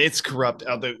and it's corrupt.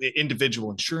 The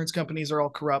individual insurance companies are all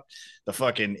corrupt. The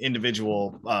fucking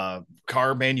individual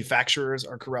car manufacturers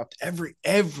are corrupt.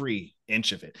 Every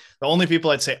inch of it. The only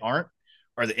people I'd say aren't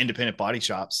are the independent body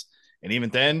shops, and even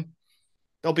then,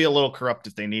 they'll be a little corrupt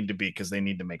if they need to be because they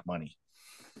need to make money.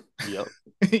 Yep.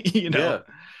 Yeah.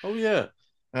 Oh yeah.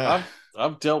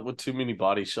 I've dealt with too many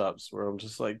body shops where I'm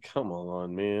just like, come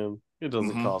on, man. It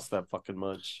doesn't cost that fucking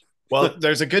much. Well,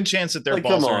 there's a good chance that their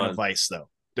balls are in a vice, though.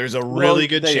 There's a really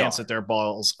good chance that their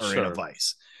balls are in a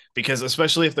vice, because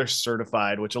especially if they're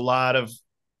certified, which a lot of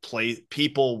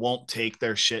people won't take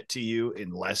their shit to you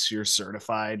unless you're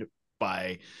certified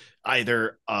by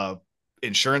either a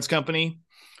insurance company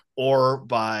or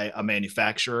by a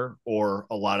manufacturer, or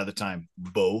a lot of the time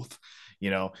both.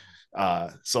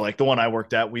 So like the one I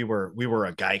worked at, we were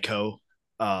a Geico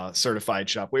certified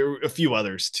shop. We were a few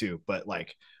others too, but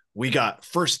like we got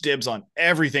first dibs on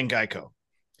everything Geico.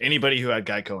 Anybody who had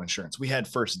Geico insurance, we had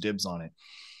first dibs on it.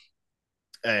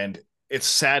 And it's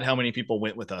sad how many people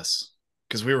went with us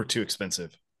because we were too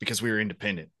expensive, because we were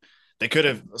independent. They could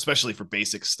have, especially for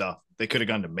basic stuff, they could have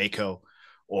gone to Mako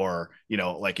or,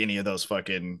 like any of those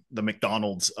fucking the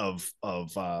McDonald's of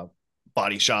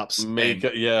body shops.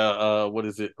 What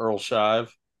is it? Earl Shive.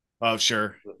 Oh,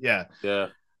 sure. Yeah. Yeah.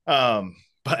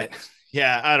 But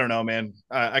yeah, I don't know, man.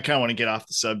 I kind of want to get off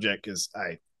the subject because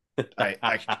I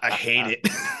hate it.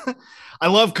 I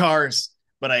love cars,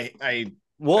 but I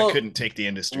couldn't take the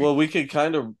industry. Well, we could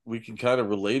kind of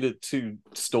relate it to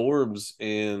storms,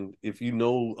 and if you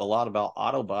know a lot about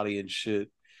auto body and shit,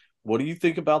 what do you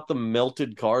think about the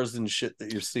melted cars and shit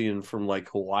that you're seeing from like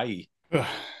Hawaii?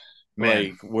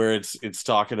 Like where it's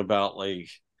talking about like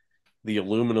the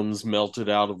aluminum's melted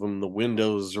out of them, the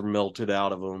windows are melted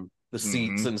out of them, the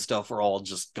seats and stuff are all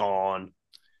just gone.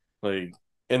 Like,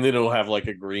 and then it'll have like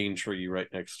a green tree right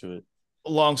next to it.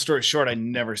 long story short, I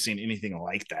never seen anything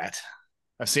like that.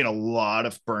 I've seen a lot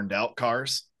of burned out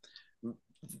cars.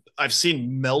 I've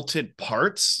seen melted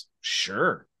parts,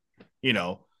 sure,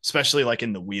 especially like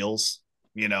in the wheels.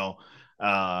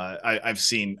 I've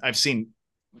seen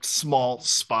small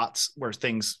spots where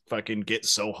things fucking get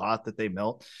so hot that they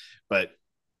melt. But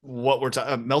what we're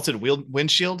talking, melted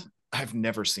windshield, I've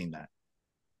never seen that.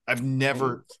 I've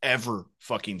never ever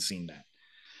fucking seen that.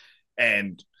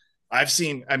 And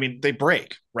they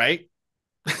break, right?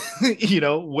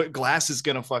 What glass is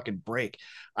gonna fucking break.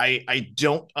 I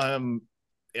don't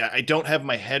have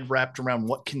my head wrapped around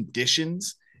what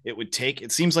conditions it would take.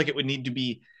 It seems like it would need to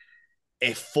be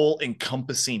a full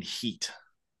encompassing heat,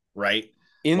 right?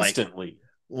 Instantly.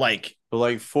 Like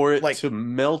for it to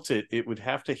melt it, it would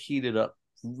have to heat it up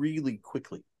really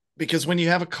quickly. Because when you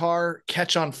have a car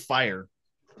catch on fire,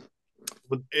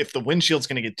 if the windshield's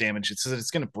going to get damaged, it says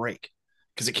it's going to break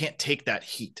because it can't take that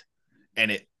heat, and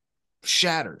it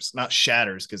shatters. Not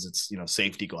shatters because it's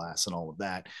safety glass and all of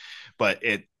that, but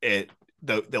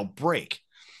they'll break.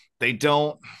 They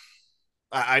don't.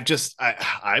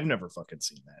 I've never fucking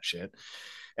seen that shit.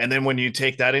 And then when you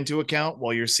take that into account,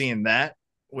 while you're seeing that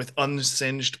with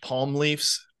unsinged palm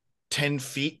leaves 10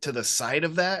 feet to the side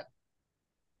of that,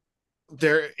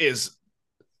 there is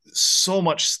so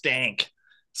much stank.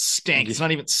 It's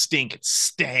not even stink, it's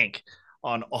stank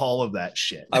on all of that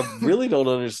shit. I really don't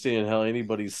understand how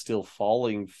anybody's still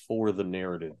falling for the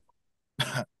narrative.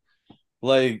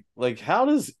 like how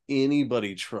does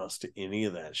anybody trust any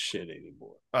of that shit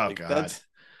anymore? Oh God.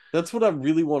 That's what I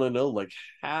really want to know. Like,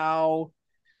 how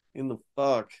in the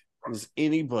fuck is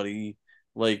anybody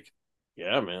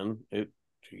yeah, man,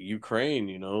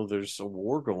 Ukraine, there's a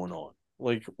war going on.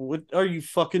 Like, what are you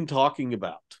fucking talking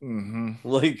about? Mm-hmm.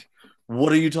 Like,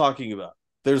 what are you talking about?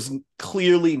 There's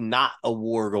clearly not a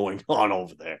war going on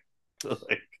over there.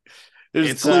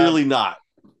 There's clearly not.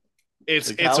 It's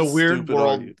a weird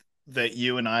world that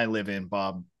you and I live in,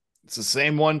 Bob. It's the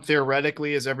same one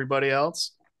theoretically as everybody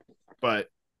else, but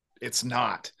it's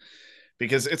not.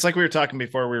 Because it's like we were talking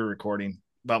before we were recording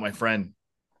about my friend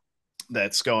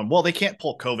that's going, well, they can't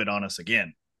pull COVID on us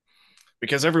again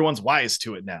because everyone's wise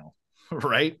to it now,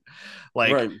 right?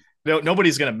 Right.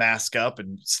 Nobody's going to mask up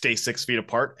and stay 6 feet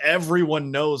apart.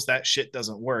 Everyone knows that shit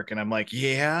doesn't work. And I'm like,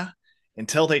 yeah,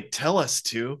 until they tell us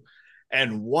to.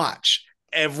 And watch,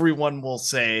 everyone will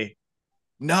say,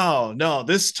 no,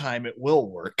 this time it will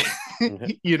work.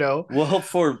 Well,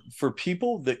 for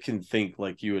people that can think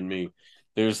like you and me,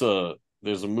 there's a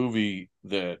movie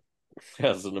that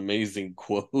has an amazing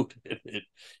quote in it,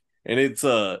 and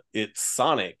it's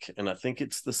Sonic, and I think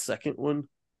it's the second one.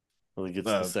 I think it's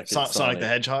the second Sonic the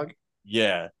Hedgehog.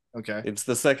 Yeah. Okay. It's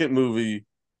the second movie,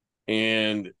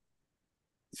 and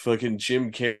fucking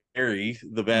Jim Carrey,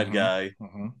 the bad guy,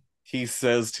 he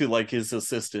says to his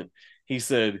assistant, he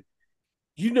said,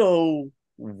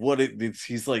 what it is.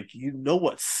 He's like,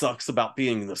 what sucks about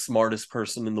being the smartest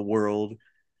person in the world?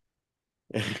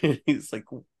 And he's like,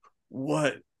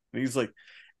 what? And he's like,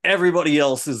 everybody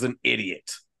else is an idiot.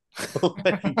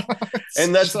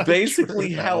 And that's so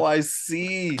basically true, how I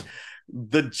see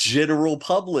the general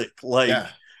public.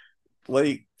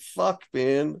 Fuck,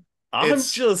 man. I'm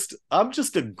just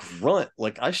a grunt.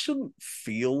 I shouldn't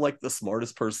feel like the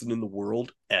smartest person in the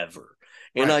world ever.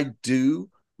 And I do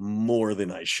more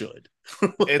than I should.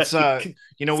 It's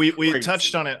we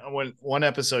touched on it when one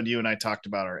episode you and I talked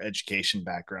about our education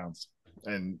backgrounds,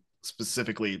 and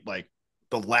specifically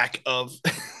the lack of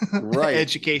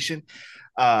education.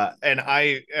 And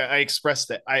I expressed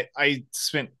that I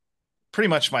spent pretty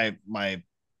much my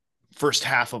first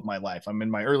half of my life. I'm in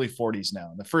my early 40s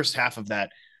now. The first half of that,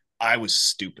 I was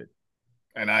stupid.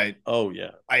 And I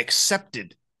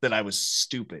accepted that I was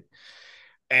stupid.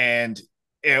 And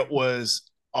it was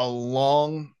a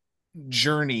long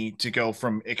journey to go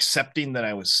from accepting that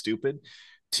I was stupid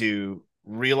to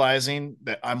realizing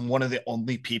that I'm one of the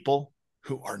only people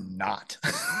who are not.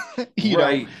 you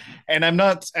know? And I'm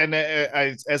not, and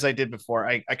as I did before,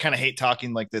 I kind of hate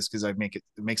talking like this because it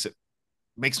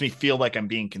makes me feel like I'm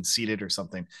being conceited or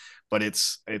something, but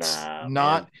it's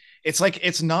not, man.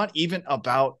 It's not even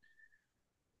about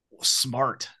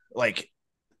smart.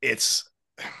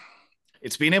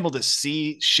 It's being able to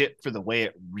see shit for the way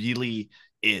it really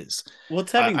is. Well,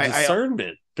 it's having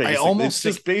discernment. It's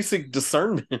just basic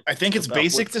discernment. I think it's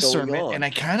basic discernment, and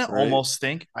I kind of almost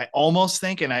think,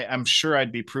 and I'm sure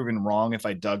I'd be proven wrong if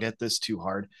I dug at this too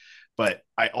hard, but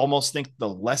I almost think the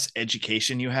less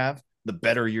education you have, the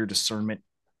better your discernment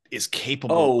is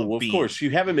capable of being. Of course,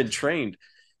 you haven't been trained.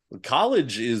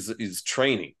 College is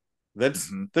training.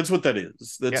 That's what that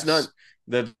is. That's Yes.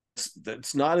 not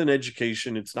that's not an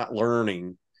education. It's not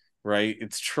learning, right?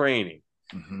 It's training.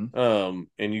 And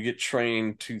you get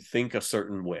trained to think a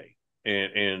certain way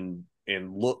and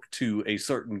look to a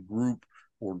certain group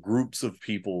or groups of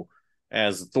people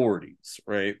as authorities,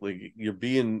 right? Like you're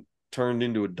being turned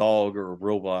into a dog or a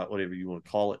robot, whatever you want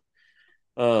to call it.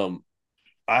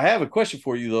 I have a question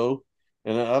for you though,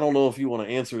 and I don't know if you want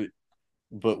to answer it,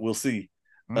 but we'll see.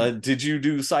 Did you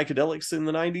do psychedelics in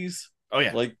the 90s? Oh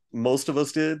yeah, like most of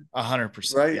us did.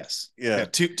 100%. Right? Yes. Yeah.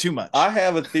 Too much. I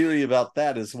have a theory about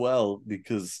that as well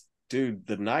because, dude,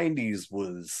 the 90s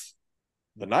was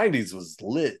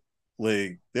lit.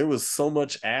 Like there was so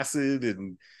much acid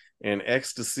and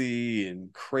ecstasy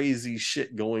and crazy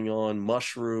shit going on,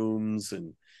 mushrooms,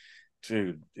 and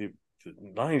dude, the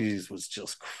 90s was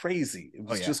just crazy. It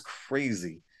was just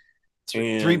crazy.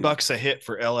 And $3 a hit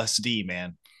for LSD,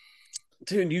 man.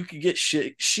 Dude, you could get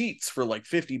sheets for like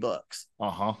 $50.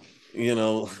 You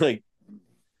know, like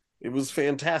it was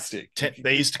fantastic.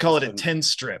 They used to call it a 10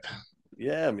 strip.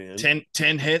 Yeah, man.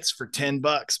 10 hits for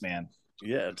 $10, man.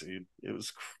 Yeah, dude. It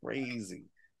was crazy.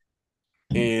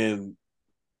 And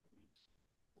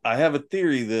I have a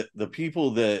theory that the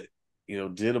people that, you know,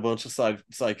 did a bunch of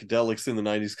psychedelics in the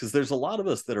 90s, because there's a lot of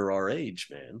us that are our age,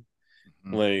 man.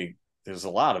 Like, there's a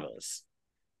lot of us.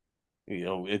 You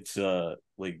know, it's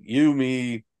like you,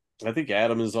 me, I think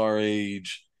Adam is our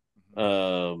age.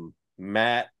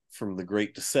 Matt from The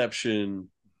Great Deception,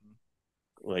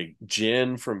 like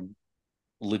Jen from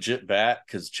Legit Bat,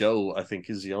 because Joe, I think,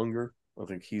 is younger. I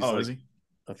think he's is he?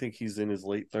 I think he's in his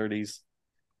late 30s.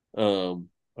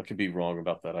 I could be wrong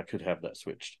about that. I could have that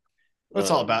switched. It's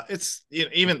all about it's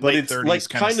even but late it's 30s like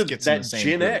kind of gets that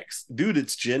Gen group. X, dude.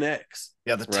 It's Gen X.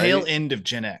 Yeah, the tail end of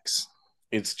Gen X.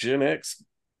 It's Gen X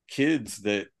kids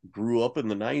that grew up in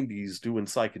the 90s doing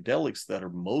psychedelics that are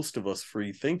most of us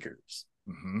free thinkers.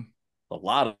 A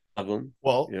lot of them.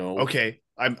 Well, you know, okay,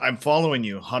 I'm following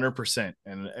you 100%,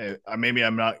 and maybe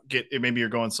I'm not maybe you're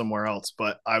going somewhere else,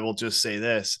 but I will just say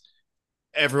this: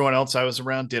 everyone else I was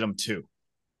around did them too.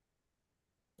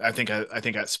 I think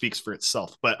that speaks for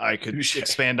itself, but I could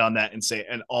expand on that and say,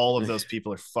 and all of those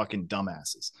people are fucking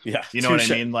dumbasses. Yeah. You know what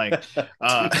I mean? Like,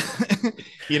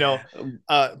 you know,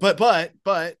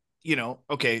 but you know,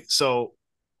 okay. So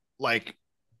like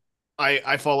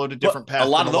I followed a different path. A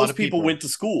lot of those people went to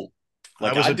school.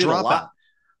 Like I was a dropout.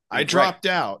 I dropped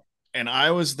out, and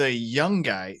I was the young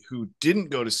guy who didn't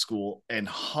go to school and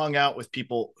hung out with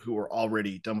people who were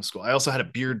already done with school. I also had a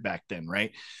beard back then.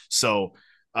 Right. So,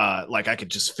 like I could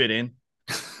just fit in,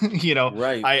 you know,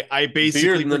 right. I basically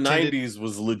beard in the 90s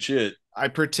was legit. I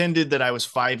pretended that I was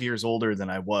 5 years older than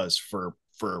I was for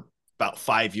about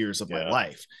 5 years of my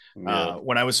life.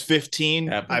 When I was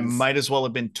 15, I might as well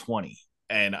have been 20.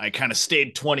 And I kind of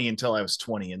stayed 20 until I was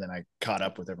 20. And then I caught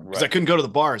up with everyone because I couldn't go to the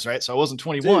bars. Right. So I wasn't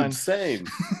 21. Dude, same.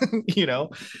 You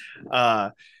know,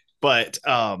 but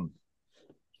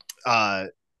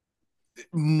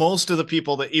most of the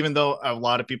people that, even though a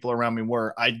lot of people around me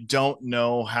were, I don't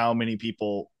know how many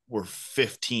people were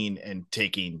 15 and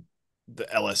taking the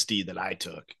LSD that I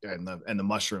took and the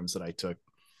mushrooms that I took.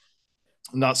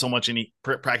 Not so much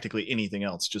practically anything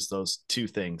else, just those two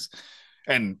things,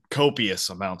 and copious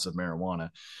amounts of marijuana.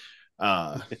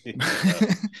 And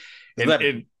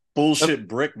bullshit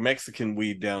brick Mexican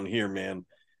weed down here, man.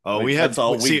 Oh, like, we had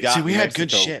we had good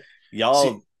shit.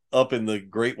 Y'all up in the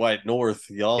Great White North,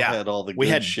 y'all had all the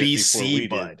good shit. BC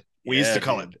bud. We used to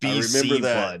call it BC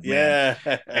bud. Yeah.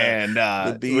 Man.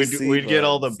 And we'd get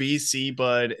all the BC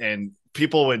bud, and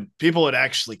people would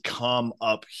actually come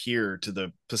up here to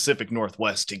the Pacific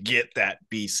Northwest to get that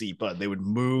BC bud. They would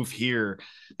move here.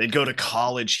 They'd go to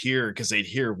college here because they'd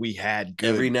hear we had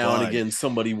good every now bud. And again,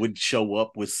 somebody would show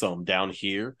up with some down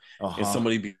here, and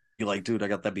somebody be like, dude, I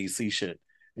got that BC shit.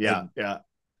 Yeah.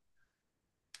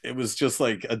 It was just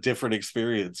like a different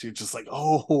experience. You're just like,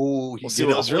 oh, what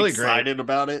was really excited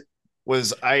about it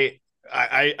was I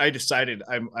decided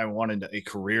I wanted a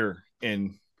career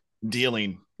in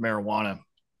dealing marijuana,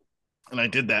 and I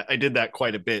did that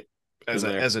quite a bit as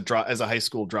a high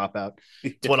school dropout.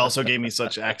 It's what also gave me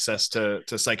such access to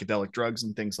psychedelic drugs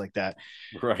and things like that.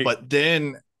 Right. But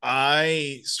then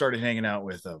I started hanging out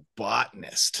with a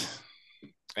botanist,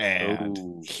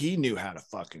 and he knew how to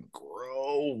fucking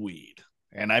grow weed.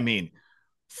 And I mean,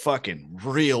 fucking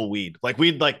real weed. Like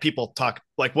weed, like people talk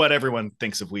like what everyone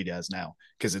thinks of weed as now,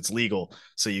 because it's legal.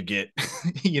 So you get,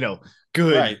 you know,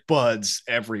 good buds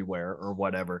everywhere or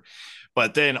whatever.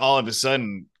 But then all of a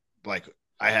sudden, like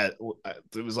it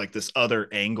was like this other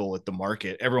angle at the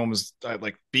market. Everyone was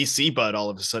like BC bud all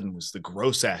of a sudden was the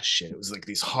gross ass shit. It was like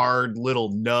these hard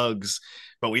little nugs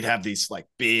but we'd have these like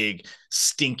big,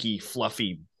 stinky,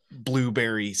 fluffy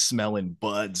blueberry smelling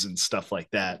buds and stuff like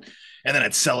that. And then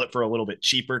I'd sell it for a little bit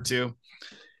cheaper too,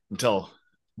 until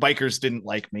bikers didn't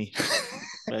like me.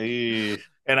 Hey.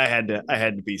 And I had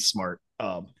to be smart.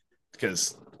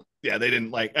 Because yeah, they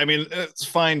didn't like, I mean, it's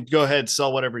fine. Go ahead,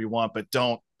 sell whatever you want, but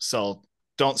don't sell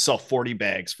 40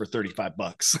 bags for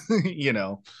 $35, you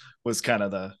know, was kind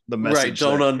of the message. Right.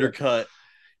 Don't undercut.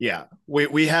 Yeah.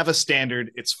 We have a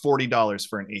standard. It's $40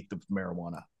 for an eighth of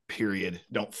marijuana, period.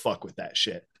 Don't fuck with that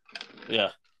shit.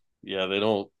 Yeah. Yeah. They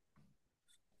don't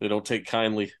take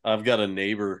kindly. I've got a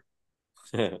neighbor.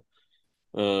 I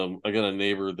got a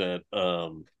neighbor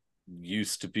that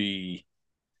used to be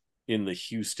in the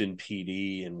Houston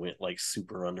PD and went like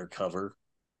super undercover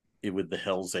with the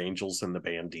Hells Angels and the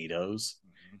Banditos.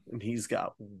 And he's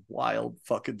got wild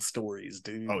fucking stories,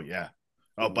 dude. Oh yeah.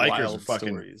 Oh, bikers are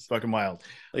fucking wild.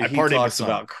 Like, he talks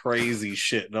about crazy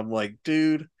shit, and I'm like,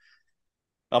 dude,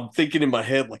 I'm thinking in my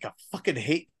head, like, I fucking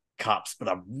hate cops, but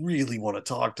I really want to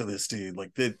talk to this dude.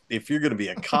 Like, if you're gonna be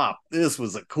a cop, this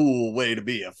was a cool way to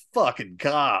be a fucking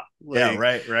cop. Like, yeah,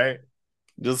 right.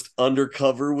 Just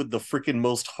undercover with the freaking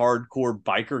most hardcore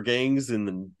biker gangs in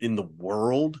the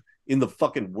world. In the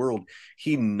fucking world.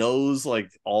 He knows like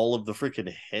all of the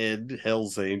freaking head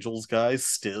Hells Angels guys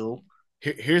still.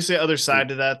 Here's the other side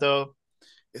to that though,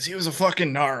 is he was a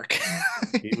fucking narc.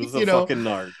 He was a fucking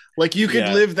narc. Like, you could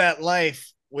live that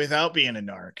life without being a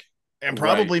narc and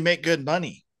probably make good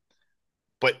money.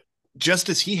 But just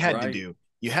as he had to do,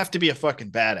 you have to be a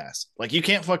fucking badass. Like, you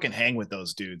can't fucking hang with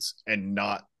those dudes and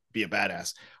not be a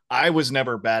badass. I was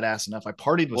never badass enough. I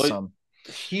partied with some.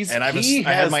 He has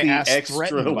the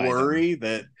extra worry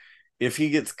that if he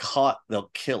gets caught,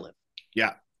 they'll kill him.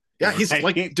 Yeah. He's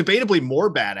like debatably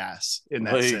more badass in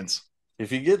that sense. If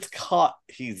he gets caught,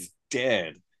 he's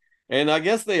dead. And I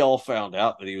guess they all found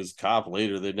out that he was a cop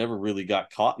later. They never really got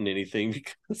caught in anything,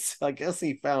 because I guess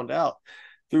he found out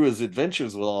through his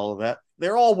adventures with all of that.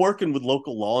 They're all working with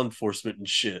local law enforcement and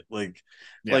shit. Like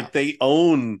they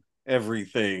own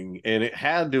everything, and it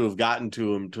had to have gotten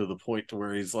to him to the point to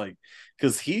where he's like,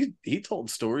 because he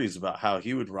told stories about how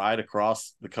he would ride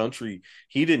across the country.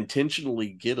 He'd intentionally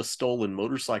get a stolen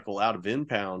motorcycle out of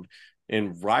impound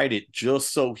and ride it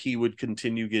just so he would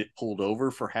continue get pulled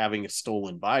over for having a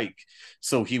stolen bike,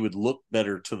 so he would look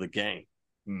better to the gang.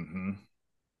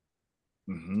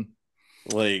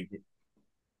 Like,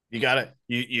 you gotta,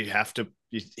 he'd have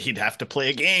to play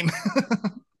a game.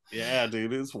 Yeah,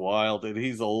 dude, it's wild. And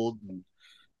he's old and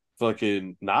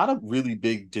fucking not a really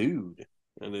big dude.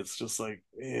 And it's just like,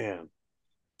 man,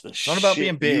 it's not about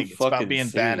being big, it's about being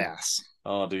badass.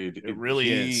 Oh, dude, it really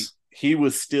is. He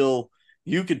was still,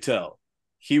 you could tell,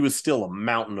 he was still a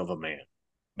mountain of a man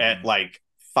at like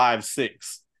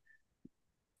 5'6".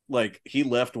 Like, he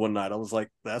left one night. I was like,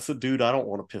 that's a dude I don't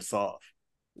want to piss off.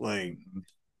 Like,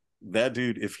 that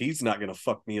dude, if he's not going to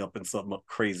fuck me up in some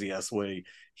crazy ass way,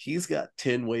 he's got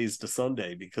 10 ways to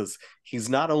Sunday, because he's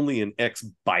not only an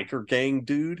ex-biker gang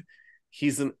dude,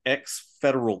 he's an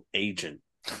ex-federal agent.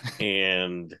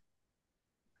 And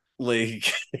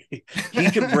like,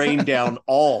 he can rain down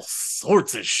all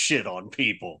sorts of shit on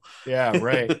people. Yeah,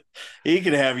 right. He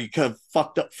can have you kind of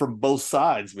fucked up from both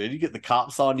sides, man. You get the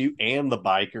cops on you and the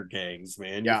biker gangs,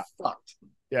 man. You're fucked.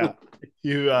 Yeah.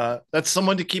 You that's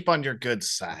someone to keep on your good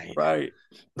side. Right.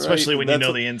 Especially when you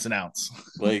know the ins and outs.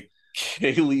 Like,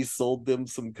 Kaylee sold them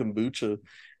some kombucha,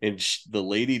 and the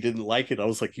lady didn't like it. I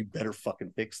was like, you better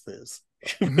fucking fix this.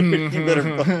 You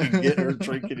better fucking get her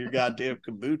drinking your goddamn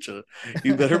kombucha.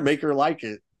 You better make her like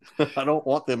it. I don't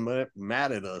want them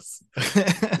mad at us.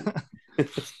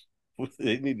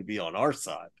 They need to be on our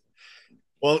side.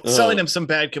 Well, selling them some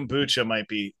bad kombucha might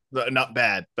be not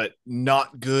bad, but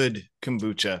not good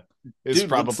kombucha is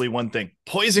probably one thing.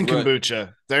 Poison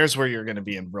kombucha, there's where you're going to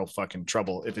be in real fucking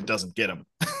trouble if it doesn't get them.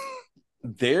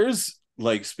 There's,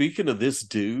 like, speaking of this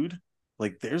dude,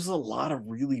 like, there's a lot of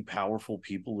really powerful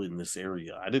people in this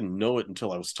area. I didn't know it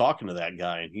until I was talking to that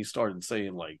guy, and he started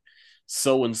saying, like,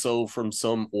 so-and-so from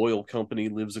some oil company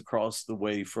lives across the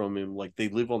way from him. Like, they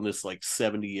live on this, like,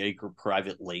 70-acre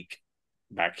private lake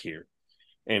back here.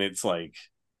 And it's, like,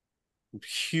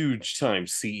 huge-time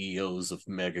CEOs of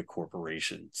mega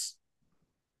corporations.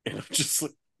 And I'm just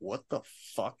like, what the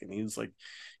fuck? And he was like,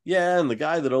 yeah, and the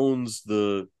guy that owns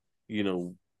the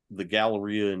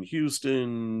Galleria in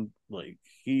Houston, like,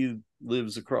 he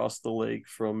lives across the lake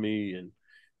from me, and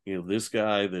this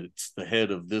guy that's the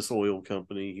head of this oil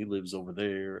company, he lives over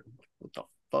there. What the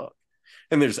fuck?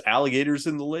 And there's alligators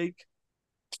in the lake.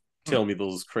 Tell me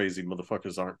those crazy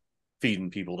motherfuckers aren't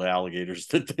feeding people to alligators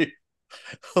that they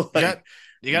like,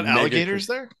 you got alligators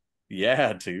there?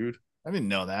 Yeah, dude. I didn't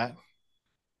know that.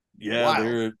 Yeah,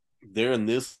 Wow. they're in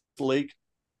this lake,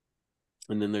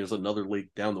 and then there's another lake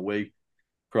down the way,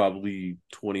 probably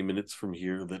 20 minutes from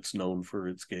here, that's known for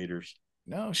its gators.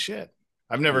 No shit.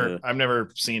 Yeah. I've never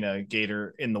seen a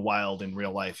gator in the wild in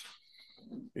real life.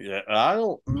 Yeah, I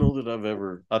don't know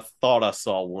that I thought I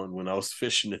saw one when I was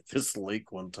fishing at this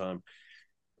lake one time.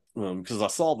 Because I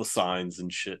saw the signs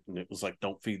and shit, and it was like,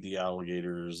 don't feed the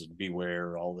alligators and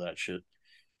beware, all that shit.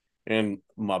 And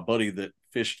my buddy that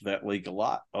fished that lake a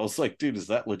lot, I was like, dude, is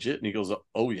that legit? And he goes,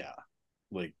 oh yeah,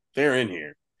 like they're in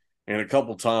here. And a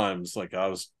couple times, like I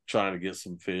was trying to get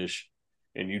some fish,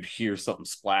 and you'd hear something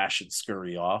splash and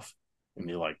scurry off, and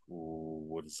you're like,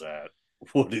 what is that?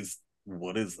 What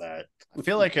is that? I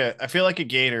feel like a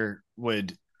gator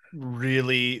would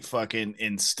really fucking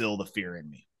instill the fear in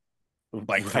me.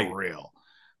 Like for real.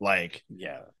 Like,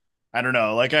 yeah. I don't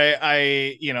know. Like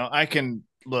I can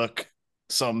look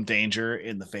some danger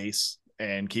in the face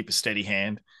and keep a steady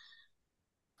hand.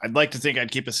 I'd like to think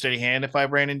I'd keep a steady hand if I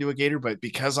ran into a gator, but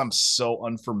because I'm so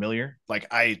unfamiliar, like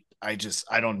I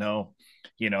don't know,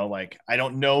 like I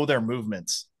don't know their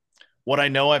movements. What I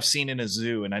know I've seen in a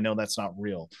zoo, and I know that's not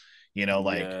real.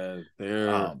 Like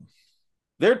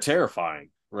they're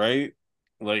terrifying, right?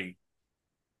 Like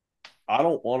I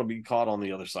don't want to be caught on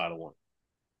the other side of one.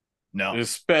 No,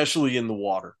 especially in the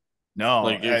water. No,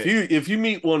 like if you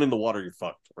meet one in the water, you're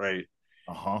fucked, right?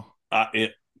 I have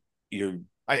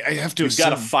to. You've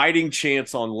got a fighting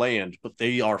chance on land, but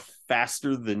they are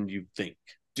faster than you think.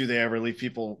 Do they ever leave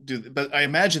people? But I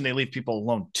imagine they leave people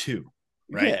alone too,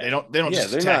 right? Yeah. They don't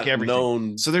just attack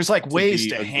everything. So there's like ways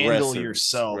to handle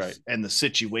yourself and the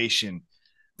situation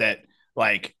that,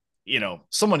 like,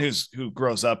 someone who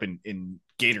grows up in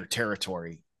gator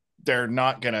territory, they're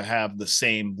not going to have the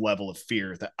same level of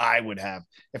fear that I would have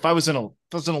if I was in a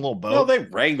little boat. No, they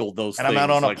wrangle those and things I'm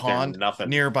out on like a pond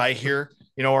nearby here,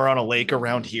 or on a lake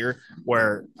around here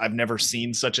where I've never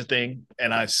seen such a thing,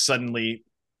 and I suddenly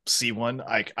see one.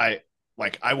 I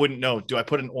wouldn't know. Do I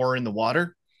put an oar in the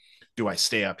water? Do I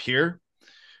stay up here?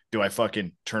 Do I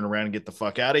fucking turn around and get the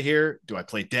fuck out of here? Do I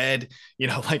play dead?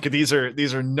 Like these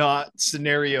are not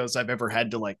scenarios I've ever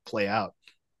had to like play out.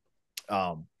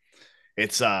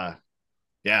 It's yeah,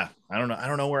 I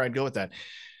don't know where I'd go with that.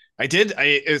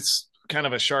 It's kind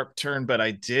of a sharp turn, but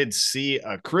I did see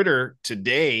a critter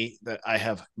today that I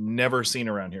have never seen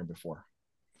around here before.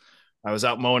 I was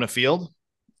out mowing a field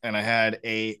and I had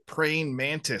a praying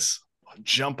mantis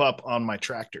jump up on my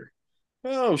tractor.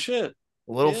 Oh shit.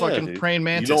 A little fucking praying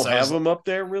mantis. You don't have them up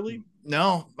there, really?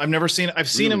 No, I've never seen. I've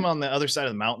seen them on the other side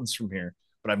of the mountains from here,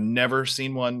 but I've never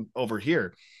seen one over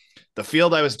here. The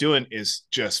field I was doing is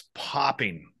just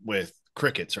popping with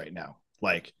crickets right now.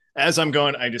 Like as I'm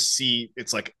going, I just see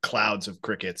it's like clouds of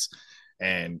crickets.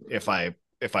 And if I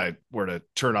were to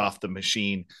turn off the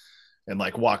machine and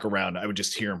like walk around, I would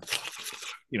just hear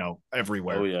them,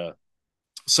 everywhere. Oh yeah.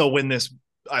 So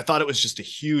I thought it was just a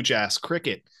huge ass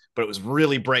cricket, but it was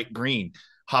really bright green,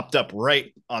 hopped up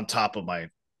right on top of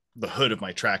the hood of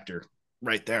my tractor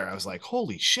right there. I was like,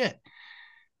 holy shit.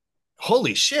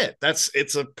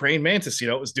 It's a praying mantis.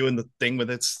 It was doing the thing with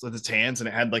its hands, and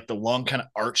it had like the long kind of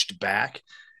arched back,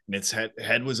 and its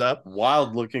head was up.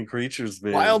 Wild looking creatures,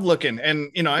 man. Wild looking.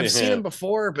 And I've seen them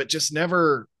before, but just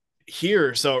never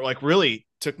here. So it like really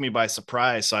took me by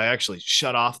surprise. So I actually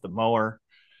shut off the mower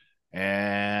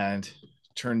and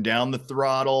turned down the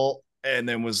throttle, and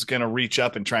then was gonna reach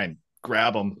up and try and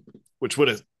grab them, which would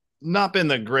have not been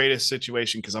the greatest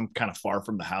situation because I'm kind of far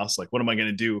from the house. Like, what am I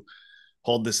gonna do?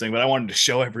 Hold this thing? But I wanted to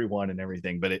show everyone and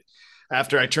everything. But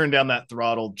after I turned down that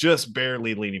throttle, just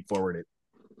barely leaning forward, it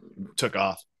took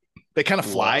off. They kind of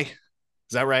fly. Is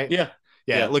that right? Yeah.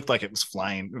 It looked like it was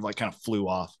flying. It like kind of flew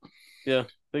off. Yeah,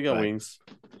 they got wings.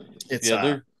 It's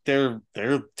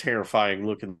they're terrifying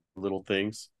looking little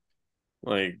things.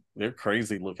 Like they're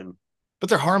crazy looking, but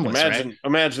they're harmless.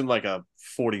 Imagine like a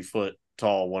 40-foot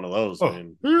tall one of those.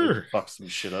 Man, fuck some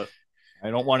shit up. I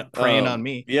don't want it preying on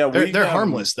me. Yeah, they're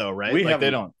harmless though, right? Like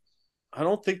they don't. I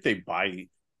don't think they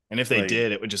bite. And if they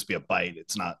did, it would just be a bite.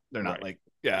 It's not. They're not like.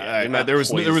 There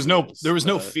was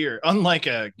no fear. Unlike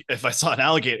if I saw an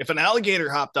alligator, if an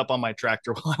alligator hopped up on my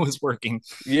tractor while I was working.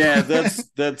 Yeah,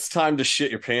 that's time to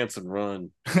shit your pants and run.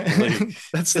 Like,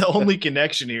 that's the only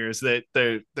connection here is that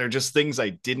they're just things I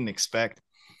didn't expect.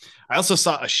 I also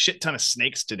saw a shit ton of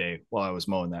snakes today while I was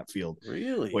mowing that field.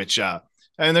 Really? Which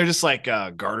and they're just like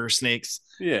garter snakes.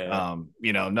 Yeah.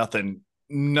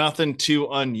 Nothing too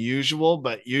unusual,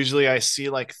 but usually I see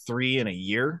like 3 in a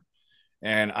year,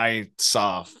 and I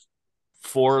saw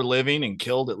 4 living and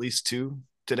killed at least 2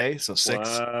 today, so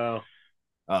 6. Wow.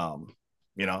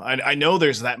 I know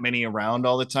there's that many around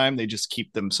all the time. They just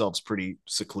keep themselves pretty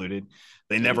secluded.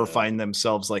 They never find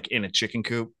themselves like in a chicken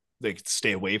coop. They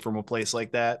stay away from a place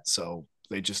like that. So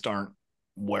they just aren't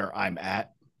where I'm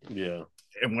at. Yeah.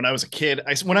 And when I was a kid,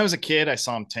 I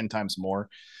saw them 10 times more.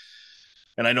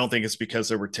 And I don't think it's because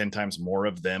there were 10 times more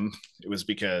of them. It was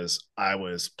because I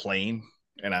was playing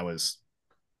and I was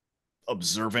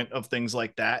observant of things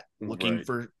like that,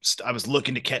 I was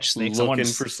looking to catch snakes. Looking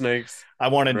for snakes. I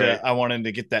wanted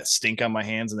to get that stink on my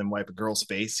hands and then wipe a girl's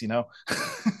face, You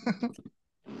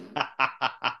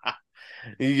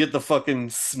get the fucking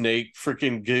snake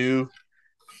freaking goo.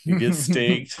 You get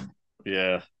staked.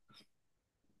 Yeah.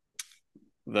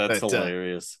 That's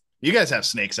hilarious. You guys have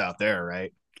snakes out there,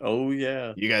 right? Oh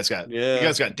yeah. You guys got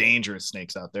dangerous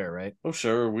snakes out there, right? Oh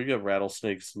sure. We got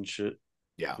rattlesnakes and shit.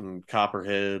 Yeah. And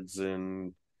copperheads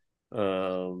and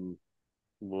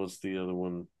what's the other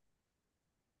one?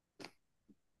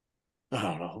 I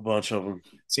don't know, a bunch of them.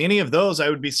 See, any of those, I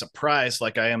would be surprised,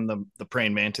 like I am the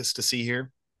praying mantis, to see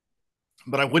here,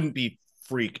 but I wouldn't be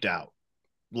freaked out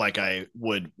like I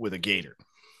would with a gator,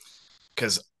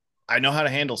 because I know how to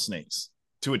handle snakes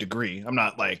to a degree. I'm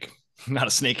not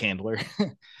a snake handler,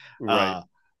 right?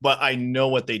 But I know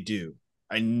what they do.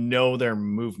 I know their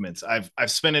movements. I've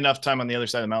spent enough time on the other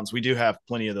side of the mountains. We do have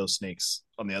plenty of those snakes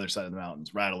on the other side of the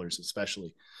mountains, rattlers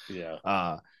especially. Yeah.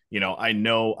 I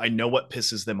know what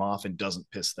pisses them off and doesn't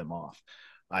piss them off.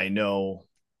 I know.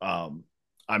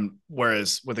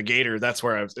 Whereas with a gator, that's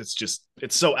where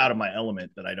it's so out of my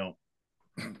element that I don't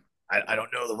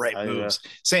know the right moves.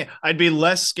 Saying I'd be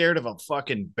less scared of a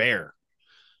fucking bear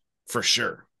for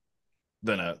sure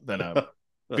than a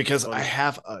because funny. I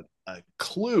have a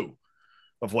clue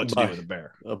of what to do with a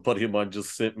bear. A buddy of mine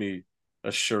just sent me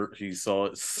a shirt. He saw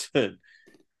it said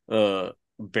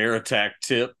bear attack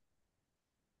tip.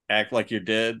 Act like you're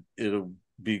dead. It'll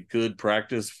be good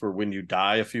practice for when you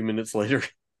die a few minutes later.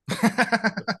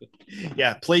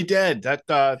 Yeah, play dead. That's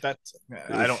not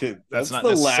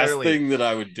the last thing that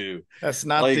I would do. That's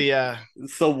not the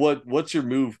so what's your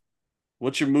move?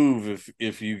 What's your move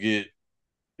if you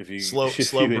slow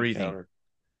breathing.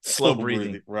 Slow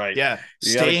breathing. Right. Yeah.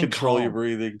 Stay control your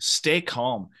breathing. Stay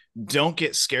calm. Don't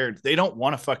get scared. They don't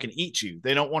want to fucking eat you.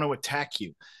 They don't want to attack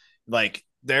you. Like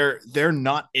they're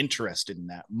not interested in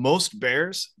that. Most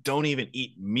bears don't even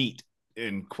eat meat,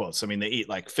 in quotes. I mean, they eat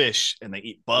like fish and they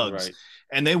eat bugs,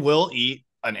 and they will eat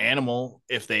an animal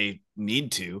if they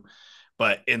need to.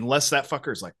 But unless that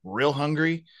fucker's like real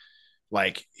hungry,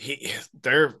 like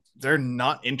they're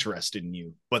not interested in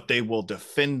you, but they will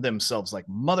defend themselves like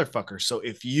motherfuckers. So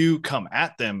if you come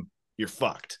at them, you're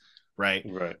fucked. Right.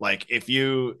 Like if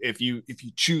you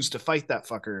choose to fight that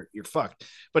fucker, you're fucked.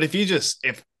 But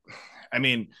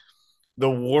the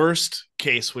worst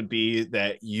case would be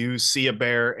that you see a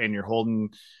bear and you're holding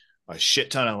a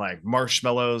shit ton of like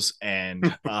marshmallows and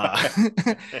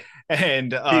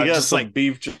just like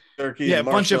beef jerky. Yeah, a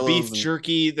bunch of beef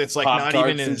jerky that's like not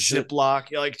even in a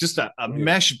Ziploc, like just a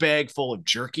mesh bag full of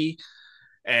jerky.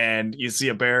 And you see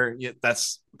a bear,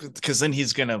 that's because then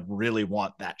he's gonna really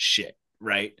want that shit,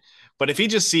 right? But if he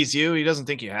just sees you, he doesn't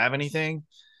think you have anything.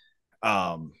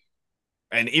 And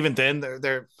even then,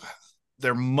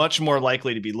 they're much more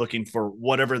likely to be looking for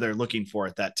whatever they're looking for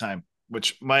at that time,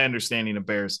 which my understanding of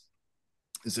bears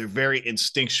is they're very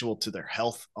instinctual to their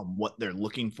health on what they're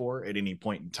looking for at any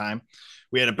point in time.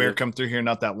 We had a bear come through here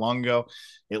not that long ago.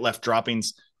 It left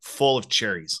droppings full of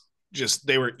cherries. Just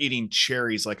they were eating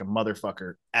cherries like a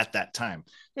motherfucker at that time.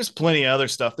 There's plenty of other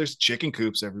stuff. There's chicken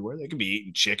coops everywhere. They could be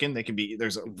eating chicken.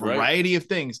 There's a variety of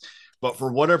things. But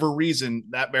for whatever reason,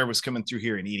 that bear was coming through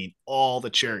here and eating all the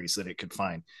cherries that it could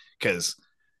find because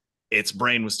its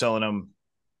brain was telling them,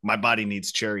 my body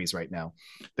needs cherries right now.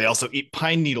 They also eat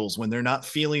pine needles when they're not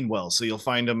feeling well. So you'll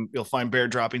find bear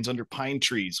droppings under pine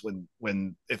trees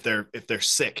if they're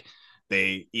sick,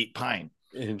 they eat pine.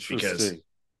 Interesting. Because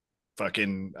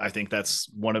fucking, I think that's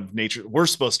one of nature. We're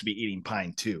supposed to be eating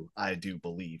pine too, I do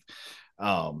believe.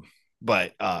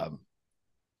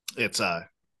 It's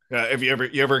have you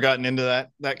ever gotten into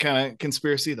that kind of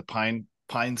conspiracy? The pine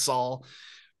sol?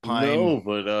 Pine? No,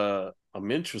 but I'm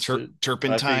interested.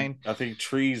 Turpentine. I think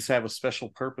trees have a special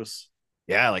purpose.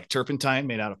 Yeah, like turpentine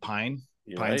made out of pine,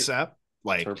 pine sap.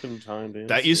 Like turpentine.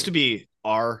 That used to be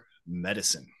our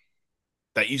medicine.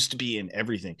 That used to be in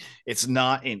everything. It's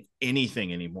not in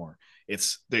anything anymore.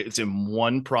 It's in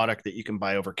one product that you can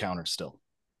buy over counter still.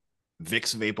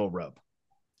 Vicks Vapo Rub.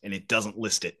 And it doesn't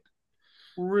list it.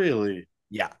 Really?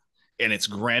 Yeah. And it's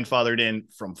grandfathered in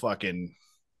from fucking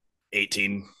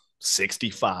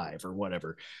 1865 or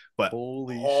whatever. But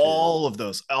all of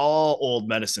those, all old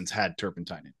medicines had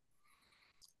turpentine in.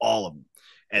 All of them.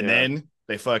 And then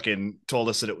they fucking told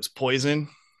us that it was poison.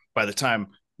 By the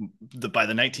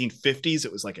 1950s,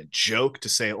 it was like a joke to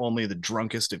say only the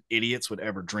drunkest of idiots would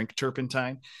ever drink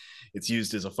turpentine. It's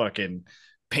used as a fucking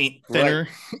paint thinner.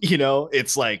 Right.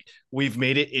 It's like we've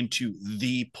made it into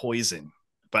the poison.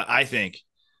 But I think,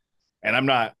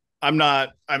 and I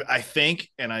think,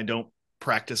 and I don't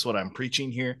practice what I'm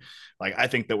preaching here. Like, I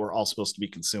think that we're all supposed to be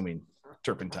consuming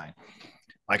turpentine.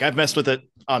 Like, I've messed with it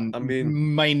on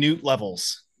minute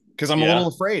levels because I'm a little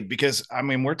afraid, because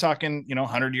we're talking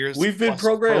 100 years we've been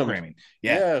programming.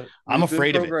 I'm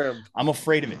afraid of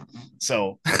it.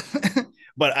 So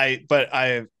but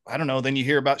I don't know, then you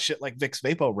hear about shit like Vicks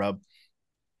Vapo Rub,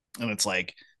 and it's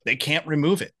like they can't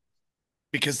remove it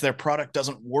because their product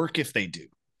doesn't work if they do.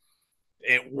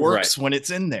 It works when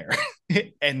it's in there.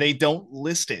 And they don't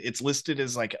list it. It's listed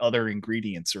as like other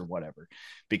ingredients or whatever,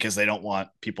 because they don't want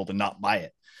people to not buy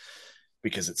it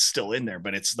because it's still in there,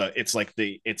 but it's like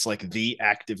the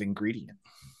active ingredient.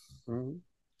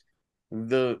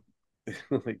 The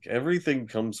like everything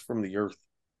comes from the earth.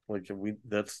 Like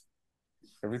that's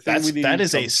everything we need. That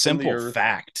is a simple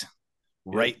fact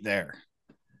right there.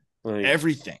 Like,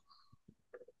 everything.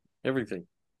 Anything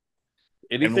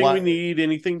we need,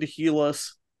 anything to heal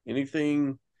us,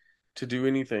 anything to do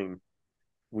anything,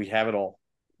 we have it all.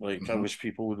 Like, I wish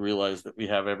people would realize that we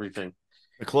have everything.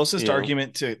 The closest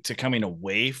argument to coming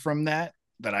away from that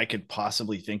I could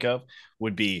possibly think of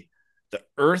would be the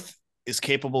earth is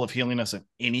capable of healing us of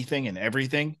anything and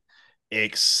everything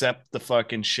except the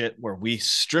fucking shit where we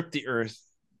strip the earth,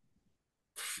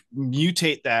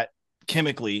 mutate that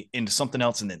chemically into something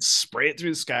else, and then spray it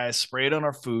through the sky, spray it on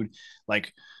our food,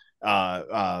 like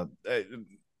all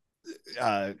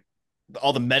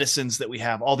the medicines that we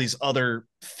have, all these other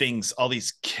things, all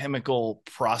these chemical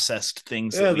processed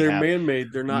things. Yeah, they're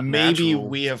man-made. They're not maybe natural.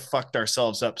 We have fucked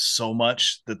ourselves up so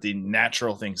much that the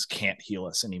natural things can't heal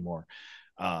us anymore.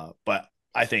 But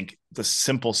I think the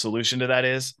simple solution to that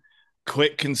is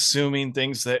quit consuming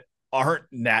things that aren't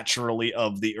naturally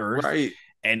of the earth. Right.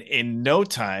 And in no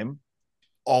time,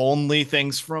 only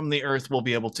things from the earth will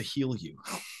be able to heal you.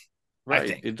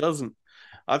 Right.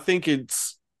 I think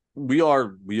we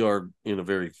are in a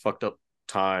very fucked up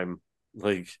time.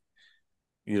 Like,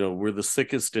 we're the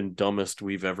sickest and dumbest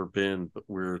we've ever been, but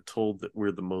we're told that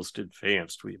we're the most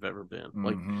advanced we've ever been.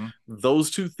 Like,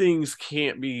 those two things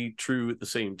can't be true at the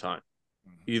same time.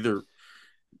 Either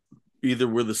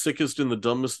we're the sickest and the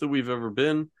dumbest that we've ever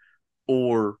been,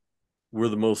 or we're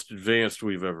the most advanced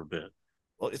we've ever been.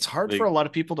 Well, it's hard for a lot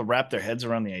of people to wrap their heads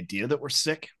around the idea that we're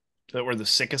sick, that we're the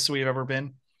sickest we've ever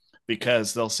been,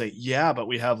 because they'll say, yeah, but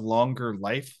we have longer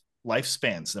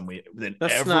lifespans than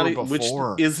ever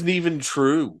before. Which isn't even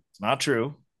true. It's not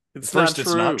true. It's not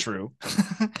true.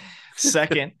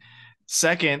 Second,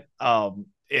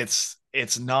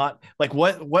 it's not like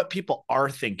what people are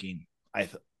thinking. I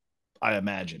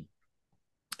imagine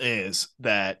is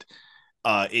that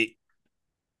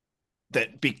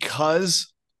that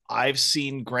because I've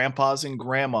seen grandpas and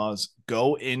grandmas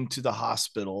go into the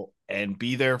hospital and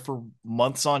be there for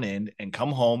months on end and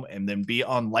come home and then be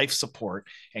on life support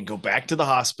and go back to the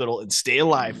hospital and stay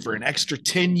alive for an extra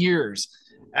 10 years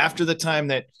after the time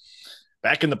that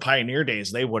back in the pioneer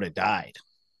days, they would have died,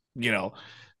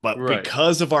 but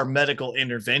because of our medical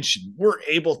intervention, we're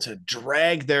able to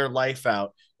drag their life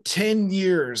out 10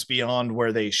 years beyond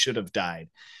where they should have died.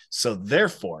 So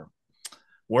therefore,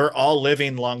 we're all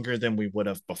living longer than we would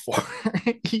have before,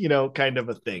 kind of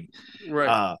a thing.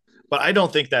 Right. But I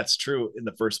don't think that's true in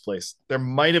the first place. There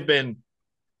might have been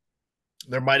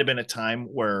a time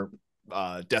where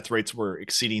death rates were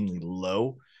exceedingly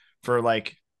low for,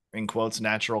 like, in quotes,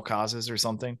 natural causes or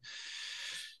something.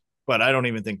 But I don't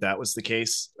even think that was the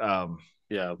case.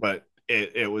 But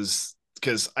it was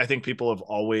because I think people have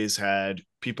always had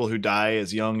people who die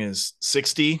as young as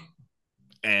 60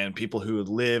 and people who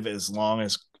live as long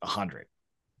as 100,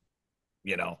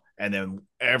 and then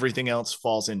everything else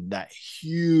falls in that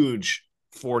huge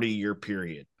 40-year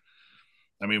period.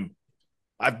 I mean,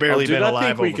 I've barely been alive. I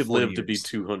think we could live years to be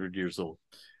 200 years old.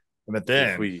 But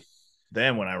then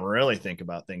when I really think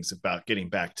about things about getting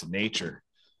back to nature,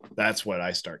 that's what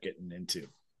I start getting into.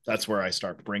 That's where I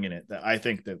start bringing it. That I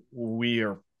think that we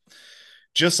are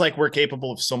just like we're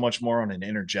capable of so much more on an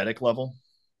energetic level.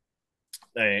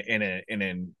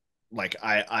 Like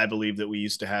I believe that we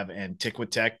used to have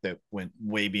antiquitech that went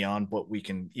way beyond what we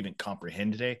can even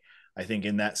comprehend today. I think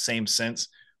in that same sense,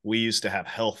 we used to have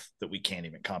health that we can't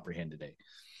even comprehend today.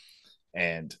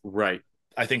 And I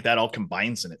think that all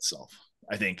combines in itself.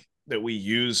 I think that we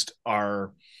used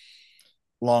our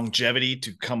longevity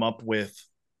to come up with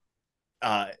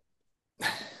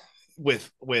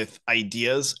with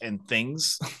ideas and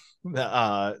things,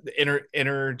 the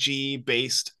energy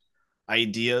based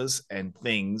ideas and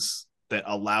things that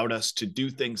allowed us to do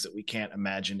things that we can't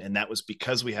imagine, and that was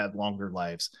because we had longer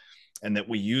lives, and that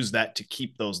we use that to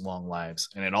keep those long lives,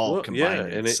 and it all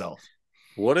combined in itself.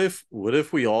 What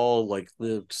if we all like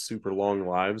lived super long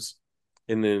lives,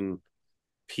 and then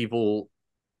people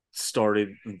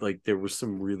started, like, there were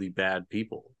some really bad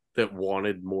people that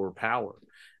wanted more power,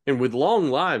 and with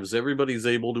long lives everybody's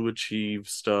able to achieve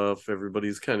stuff,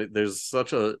 everybody's kind of, there's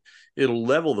such a, it'll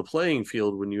level the playing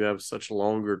field when you have such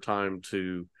longer time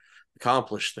to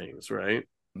accomplish things, right?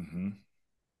 Mm-hmm.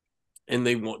 And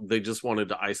they just wanted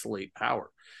to isolate power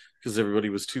because everybody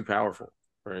was too powerful,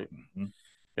 right? Mm-hmm.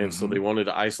 And so they wanted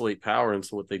to isolate power, and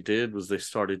so what they did was they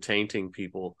started tainting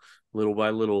people little by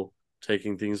little,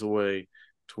 taking things away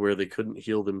to where they couldn't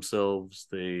heal themselves.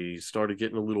 They started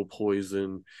getting a little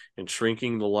poison and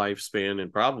shrinking the lifespan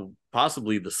and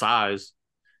possibly the size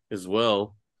as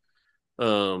well,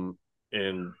 and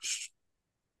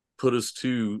put us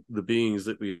to the beings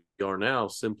that we are now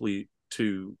simply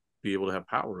to be able to have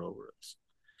power over us.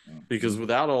 Because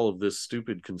without all of this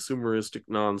stupid consumeristic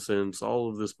nonsense, all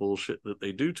of this bullshit that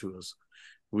they do to us,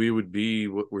 we would be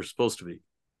what we're supposed to be.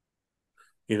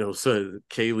 You know, so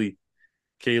Kaylee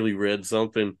read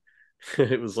something.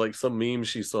 It was like some meme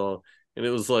she saw, and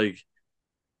it was like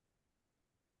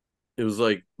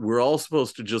we're all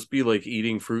supposed to just be like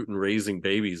eating fruit and raising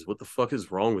babies. What the fuck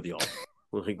is wrong with y'all?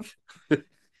 Like,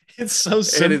 it's so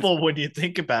simple when you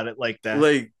think about it like that.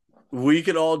 Like, we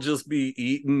could all just be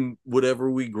eating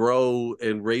whatever we grow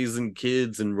and raising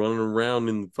kids and running around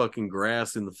in the fucking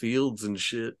grass in the fields and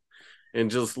shit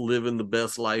and just living the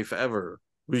best life ever.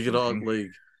 We could all,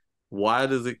 like, why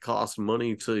does it cost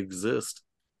money to exist?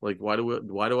 Like, why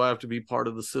do I have to be part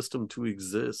of the system to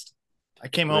exist? I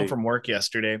came home from work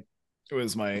yesterday. It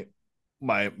was my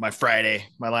Friday,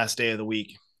 my last day of the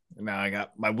week. And now I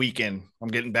got my weekend. I'm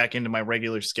getting back into my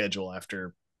regular schedule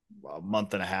after a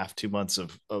month and a half, 2 months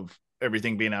of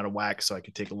everything being out of whack, so I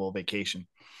could take a little vacation.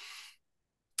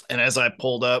 And as I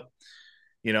pulled up,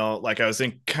 you know, like I was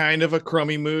in kind of a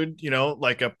crummy mood, you know,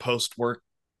 like a post-work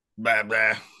blah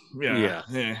blah. Yeah.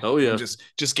 Oh yeah.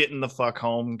 Just getting the fuck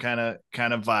home kind of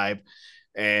vibe.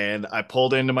 And I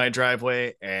pulled into my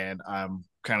driveway and I'm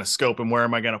kind of scoping where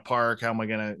am I going to park? How am I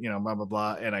going to, you know, blah, blah,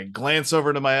 blah. And I glance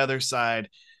over to my other side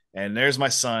and there's my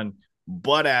son,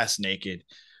 butt ass naked,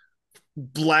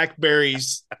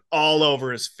 blackberries all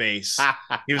over his face.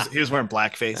 He was wearing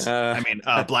blackface.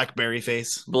 Blackberry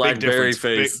face. Blackberry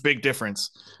face. Big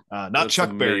difference. Not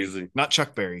Chuck Berry. Not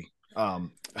Chuck Berry.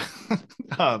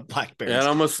 Blackberries. And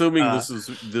I'm assuming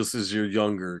this is your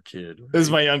younger kid. Right? This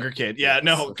is my younger kid. Yeah,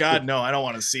 no, God, no, I don't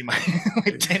want to see my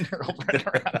 10-year-old run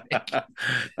around.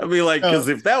 I mean, like, because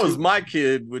if that was my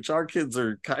kid, which our kids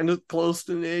are kind of close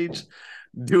in age,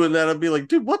 doing that, I'd be like,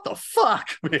 dude, what the fuck,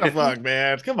 man? What the fuck,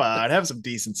 man? Come on, have some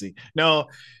decency. No,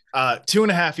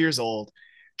 2.5 years old,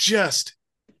 just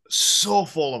so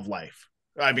full of life.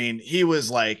 I mean, he was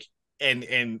like, and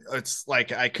it's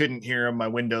like I couldn't hear him. My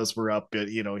windows were up, but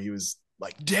you know, he was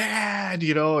like, Dad,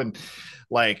 you know, and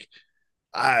like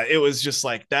it was just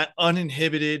like that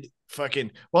uninhibited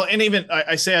fucking, well, and even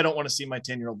I say I don't want to see my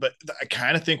 10-year-old, but I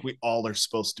kind of think we all are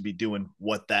supposed to be doing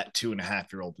what that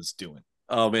 2.5-year-old was doing.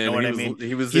 Oh man, you know I mean?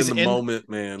 He was in the moment,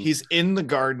 man. He's in the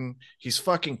garden. He's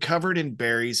fucking covered in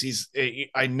berries.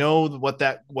 I know what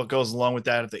goes along with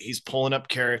that. That he's pulling up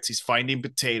carrots. He's finding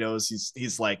potatoes. He's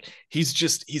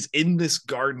in this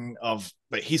garden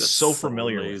but he's so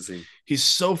familiar. He's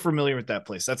so familiar with that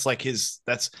place. That's like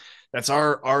that's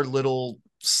our little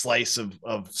slice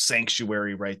of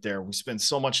sanctuary right there. We spend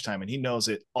so much time, and he knows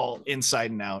it all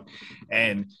inside and out.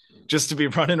 And just to be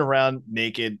running around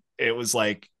naked, it was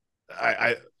like.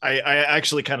 I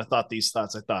actually kind of thought these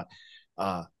thoughts. I thought,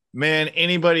 man,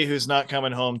 anybody who's not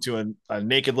coming home to a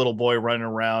naked little boy running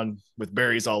around with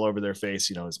berries all over their face,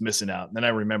 you know, is missing out. And then I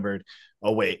remembered,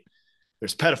 oh wait,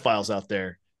 there's pedophiles out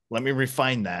there. Let me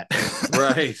refine that.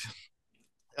 Right.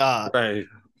 Right.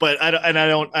 But I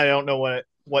don't know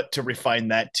what to refine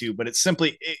that to. But it's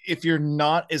simply, if you're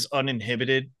not as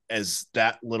uninhibited as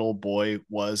that little boy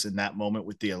was in that moment,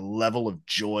 with the level of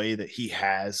joy that he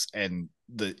has and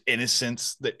the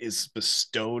innocence that is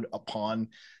bestowed upon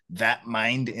that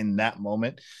mind in that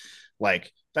moment,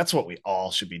 like that's what we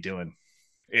all should be doing.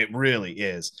 It really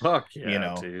is. Fuck yeah, you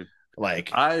know, dude.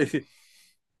 Like I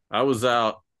was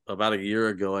out about a year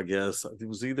ago, I guess. It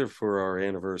was either for our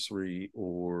anniversary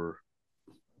or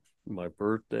my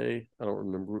birthday. I don't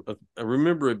remember. I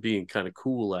remember it being kind of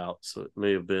cool out, so it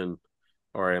may have been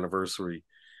our anniversary.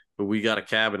 But we got a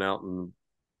cabin out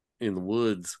in the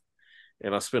woods.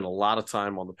 and I spent a lot of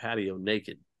time on the patio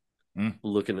naked,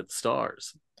 looking at the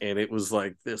stars, and it was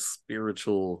like this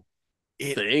spiritual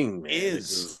thing, man.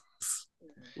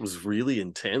 It was really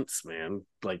intense, man.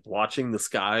 Like watching the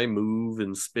sky move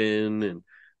and spin and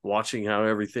watching how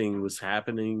everything was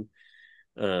happening.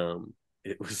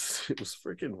 It was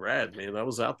freaking rad, man. I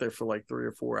was out there for like 3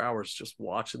 or 4 hours just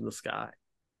watching the sky.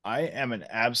 I am an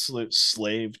absolute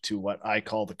slave to what I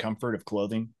call the comfort of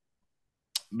clothing.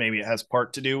 Maybe it has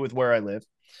part to do with where I live,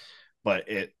 but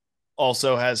it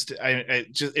also has to.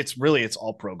 It's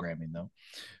all programming though,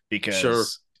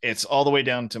 because it's all the way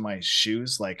down to my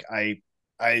shoes. Like I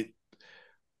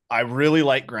really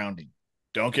like grounding.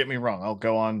 Don't get me wrong. I'll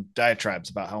go on diatribes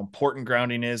about how important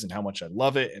grounding is and how much I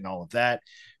love it and all of that.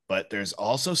 But there's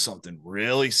also something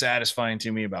really satisfying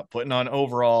to me about putting on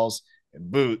overalls and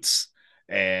boots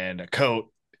and a coat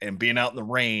and being out in the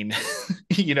rain,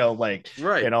 and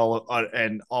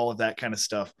all of that kind of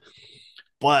stuff.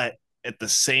 But at the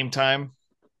same time,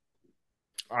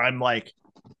 I'm like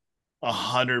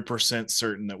 100%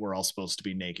 certain that we're all supposed to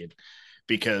be naked,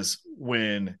 because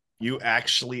when you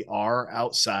actually are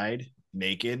outside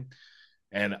naked,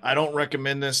 and I don't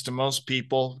recommend this to most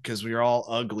people because we're all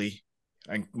ugly,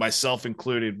 and myself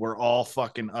included, we're all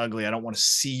fucking ugly. I don't want to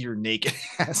see your naked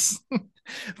ass,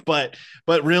 but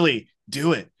really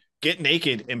do it. Get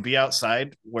naked and be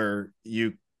outside where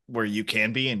you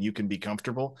can be and you can be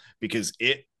comfortable, because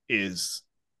it's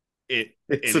a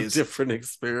different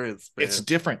experience, man. It's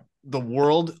different. The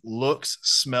world looks,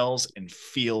 smells, and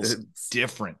feels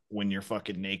different when you're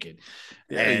fucking naked.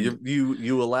 Yeah, and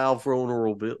you allow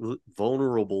vulnerability.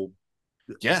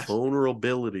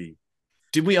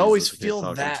 Did we always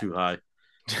feel that? Too high.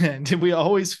 Did we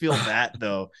always feel that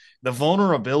though? The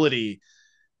vulnerability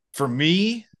for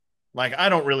me, like I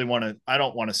don't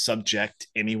want to subject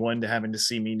anyone to having to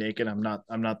see me naked. I'm not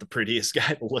the prettiest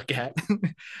guy to look at.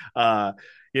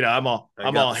 I'm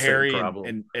all hairy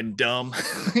and dumb,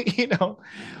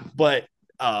 but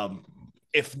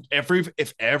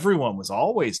if everyone was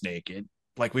always naked,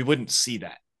 like we wouldn't see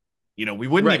that, we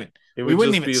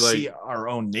wouldn't even see our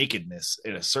own nakedness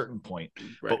at a certain point,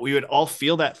 but we would all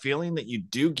feel that feeling that you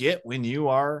do get when you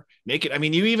are naked. I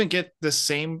mean, you even get the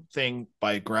same thing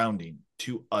by grounding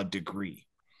to a degree.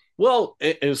 Well,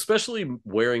 and especially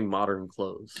wearing modern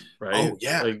clothes, right? Oh,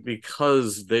 yeah. Like,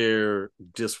 because they're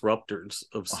disruptors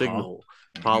of signal,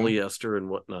 polyester and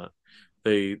whatnot.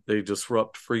 They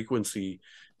disrupt frequency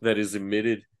that is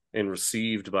emitted and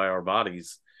received by our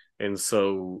bodies. And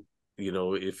so,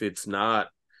 if it's not,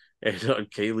 and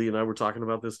Kaylee and I were talking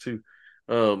about this too,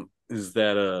 is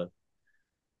that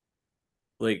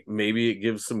like maybe it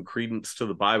gives some credence to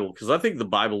the Bible, because I think the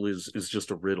Bible is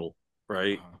just a riddle,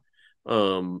 right?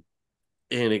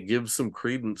 And it gives some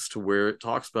credence to where it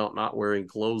talks about not wearing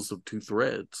clothes of 2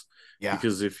 threads. Yeah.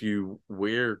 Because if you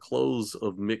wear clothes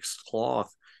of mixed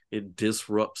cloth, it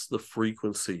disrupts the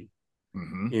frequency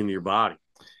in your body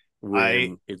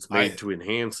when it's made to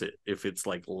enhance it. If it's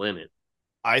like linen.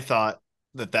 I thought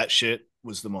that shit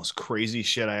was the most crazy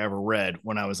shit I ever read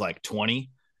when I was like 20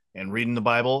 and reading the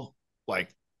Bible,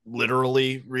 like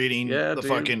literally reading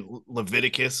fucking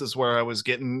Leviticus is where I was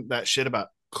getting that shit about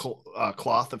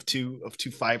cloth of two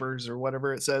fibers or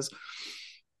whatever it says.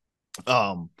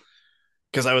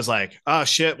 Because I was like, oh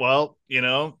shit, well,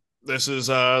 this is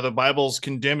the Bible's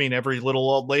condemning every little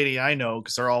old lady I know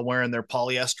because they're all wearing their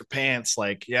polyester pants.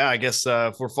 Like, yeah, I guess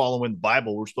if we're following the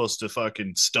Bible, we're supposed to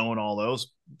fucking stone all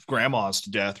those grandmas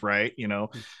to death, right?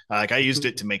 Like I used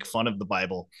it to make fun of the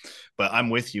Bible, but I'm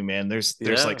with you, man. There's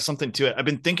like something to it. I've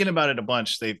been thinking about it a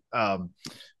bunch. They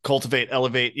cultivate,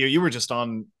 elevate. You were just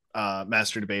on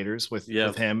Master Debaters with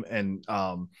him, and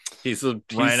he's Ryan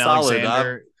solid.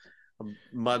 Alexander.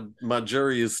 My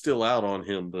jury is still out on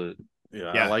him, but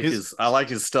I like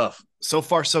his stuff. So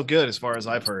far, so good, as far as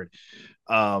I've heard.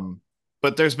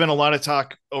 But there's been a lot of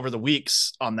talk over the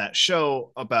weeks on that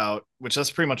show about, which that's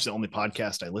pretty much the only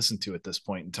podcast I listen to at this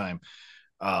point in time.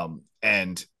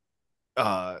 And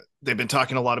they've been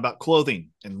talking a lot about clothing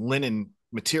and linen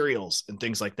materials and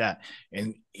things like that.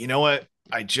 And you know what?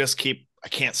 I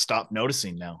can't stop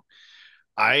noticing now.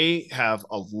 I have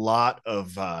a lot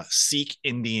of Sikh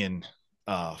Indian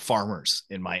farmers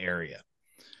in my area,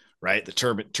 right? The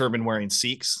turban wearing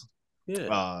Sikhs.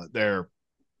 Yeah.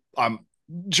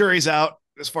 Jury's out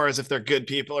as far as if they're good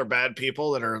people or bad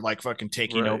people that are like fucking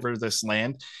taking over this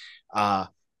land. For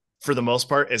the most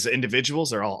part, as individuals,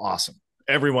 they're all awesome.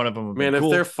 Every one of them. Man, if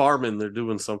they're farming, they're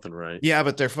doing something right. Yeah,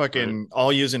 but they're fucking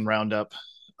all using Roundup.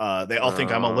 They all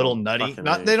think I'm a little nutty.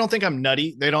 They don't think I'm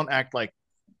nutty. They don't act like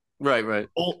right.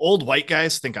 Old white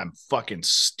guys think I'm fucking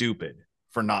stupid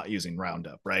for not using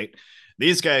Roundup, right?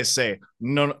 These guys say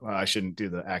no. I shouldn't do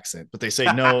the accent, but they say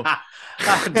no.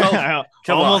 I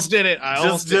almost did it.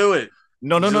 Just do it.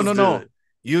 No.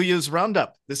 You use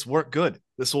Roundup. This work good.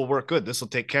 This will work good. This will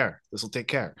take care.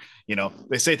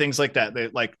 They say things like that.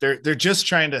 They're just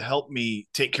trying to help me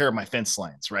take care of my fence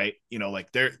lines, right?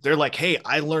 They're like, hey,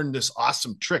 I learned this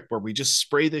awesome trick where we just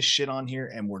spray this shit on here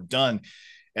and we're done.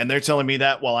 And they're telling me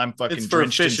that while I'm fucking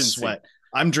drenched in sweat.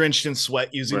 I'm drenched in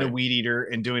sweat using a weed eater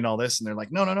and doing all this. And they're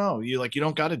like, no. You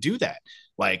don't got to do that.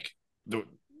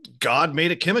 God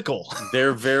made a chemical.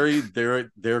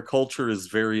 Their culture is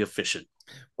very efficient.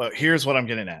 But here's what I'm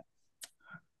getting at.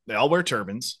 They all wear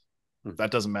turbans. That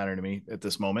doesn't matter to me at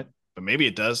this moment, but maybe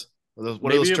it does.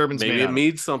 What are those turbans made out of? Maybe it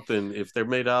means something. If they're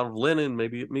made out of linen,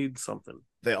 maybe it means something.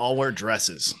 They all wear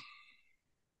dresses.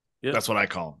 Yep. That's what I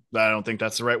call them. I don't think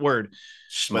that's the right word.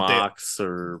 Schmucks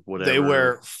or whatever. They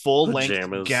wear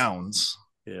full-length gowns.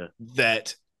 Yeah.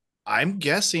 That I'm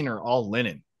guessing are all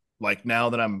linen. Now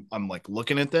that I'm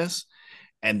looking at this,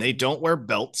 and they don't wear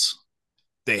belts.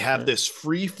 They have this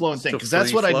free flowing thing, because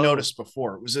that's what I noticed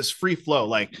before. It was this free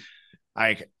flow. I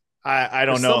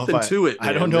don't know if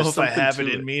I don't know if I have it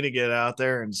in me to get out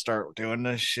there and start doing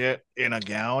this shit in a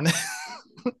gown.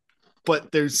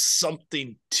 But there's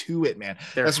something to it, man.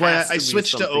 That's why I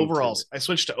switched to overalls. I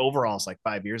switched to overalls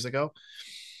 5 years ago.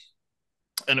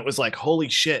 And it was like, holy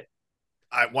shit.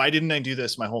 Why didn't I do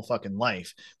this my whole fucking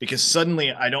life? Because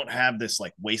suddenly I don't have this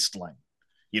waistline.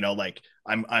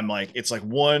 I'm like, it's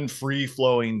one free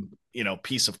flowing,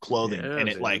 piece of clothing. And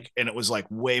it was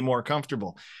way more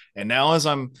comfortable. And now as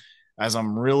I'm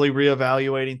really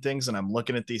reevaluating things and I'm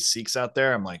looking at these Sikhs out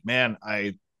there, I'm like, man,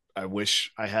 I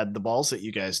wish I had the balls that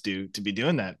you guys do to be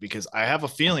doing that, because I have a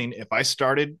feeling if I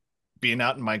started being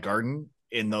out in my garden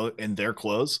in their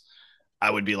clothes, I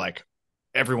would be like,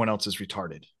 everyone else is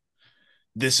retarded.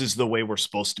 This is the way we're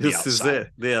supposed to be outside. This is it.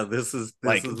 Yeah, this is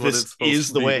what it's supposed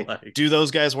to the be way. like. Do those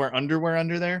guys wear underwear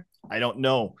under there? I don't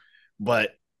know,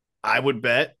 but I would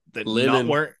bet that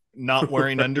not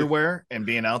wearing underwear and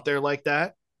being out there like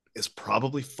that is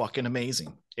probably fucking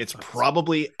amazing. It's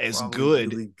probably as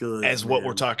good, really good as what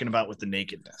we're talking about with the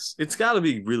nakedness. It's got to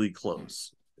be really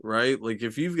close, right?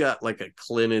 If you've got a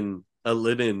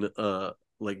linen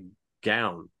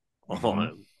gown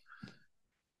on,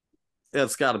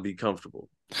 it's got to be comfortable.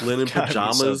 Linen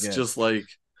pajamas, so just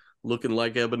looking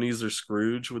like Ebenezer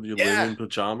Scrooge with your linen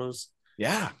pajamas.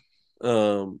 Yeah.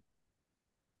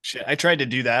 Shit, I tried to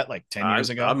do that 10 years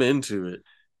ago. I'm into it.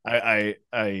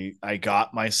 I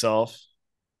got myself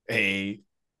a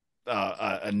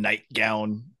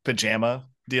nightgown pajama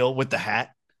deal with the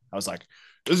hat. I was like,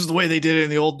 this is the way they did it in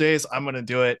the old days. I'm gonna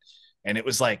do it. And it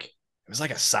was like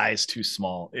a size too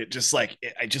small. It just I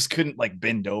just couldn't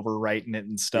bend over right in it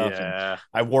and stuff. Yeah. And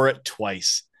I wore it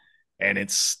twice, and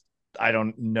I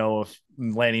don't know if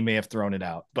Lanny may have thrown it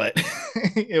out, but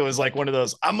it was one of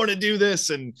those, I'm gonna do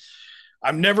this and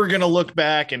I'm never gonna look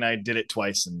back. And I did it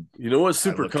twice, and you know what's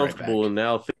super comfortable. And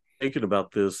now thinking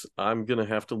about this, I'm gonna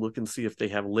have to look and see if they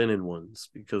have linen ones,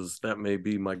 because that may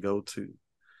be my go-to.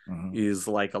 Is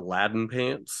Aladdin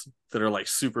pants that are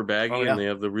super baggy and they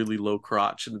have the really low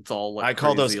crotch, and it's all I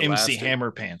call those elastic. MC Hammer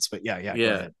pants, but yeah.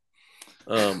 Go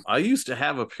ahead. I used to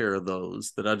have a pair of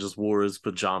those that I just wore as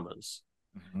pajamas,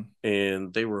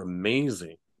 and they were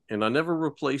amazing, and I never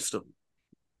replaced them.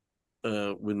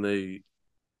 I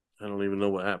don't even know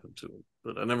what happened to them,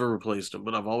 but I never replaced them.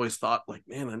 But I've always thought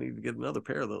man, I need to get another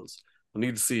pair of those. I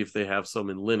need to see if they have some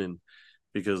in linen,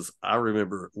 because I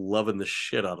remember loving the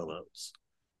shit out of those.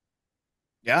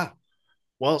 Yeah.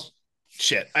 Well,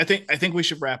 shit. I think we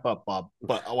should wrap up, Bob.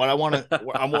 But what I want to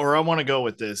where I want to go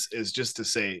with this is just to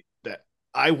say that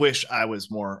I wish I was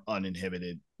more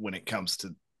uninhibited when it comes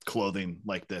to clothing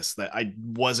like this, that I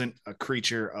wasn't a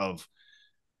creature of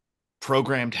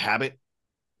programmed habit,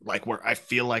 where I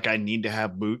feel like I need to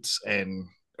have boots and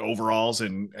overalls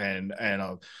and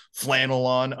a flannel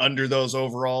on under those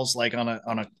overalls,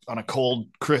 on a cold,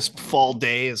 crisp fall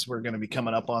day, as we're going to be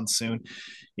coming up on soon.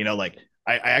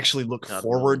 I actually look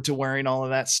forward to wearing all of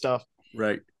that stuff.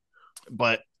 Right.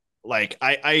 But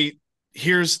I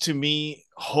here's to me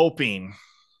hoping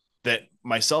that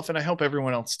myself, and I hope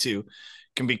everyone else too,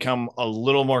 can become a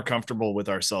little more comfortable with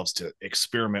ourselves to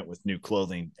experiment with new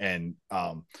clothing. And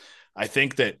I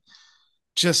think that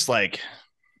just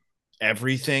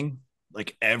everything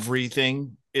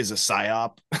is a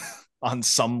psyop on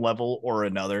some level or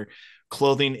another.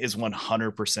 Clothing is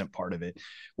 100% part of it.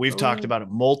 We've talked about it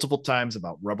multiple times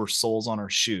about rubber soles on our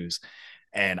shoes.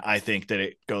 And I think that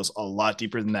it goes a lot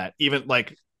deeper than that. Even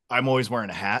I'm always wearing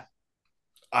a hat.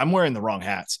 I'm wearing the wrong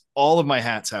hats. All of my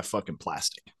hats have fucking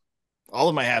plastic. All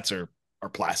of my hats are are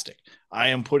plastic. I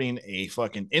am putting a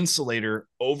fucking insulator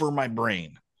over my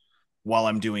brain while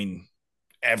I'm doing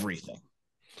everything.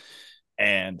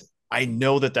 And I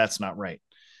know that that's not right,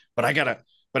 but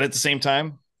but at the same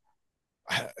time,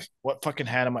 what fucking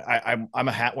hat am I'm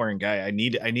a hat wearing guy. I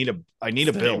need a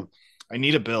bill. I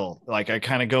need a bill. Like I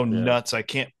kind of go nuts. I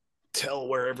can't tell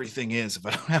where everything is if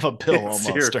I don't have a bill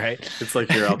almost, right? It's like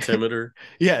your altimeter.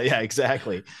 yeah,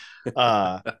 exactly.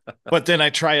 But then I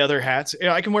try other hats.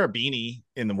 I can wear a beanie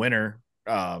in the winter,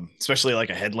 especially like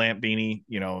a headlamp beanie,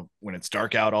 when it's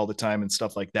dark out all the time and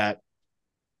stuff like that.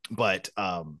 But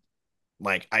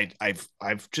like I've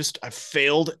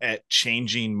failed at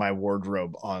changing my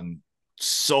wardrobe on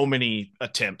so many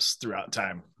attempts throughout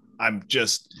time. I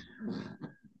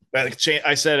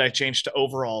said I changed to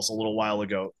overalls a little while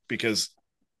ago because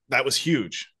that was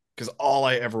huge, because all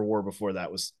I ever wore before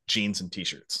that was jeans and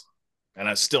t-shirts, and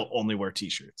I still only wear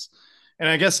t-shirts. And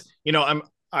I guess,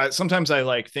 sometimes I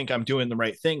like think I'm doing the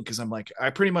right thing, because I'm like, I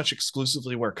pretty much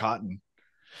exclusively wear cotton,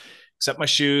 except my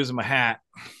shoes and my hat,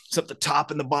 except the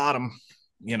top and the bottom,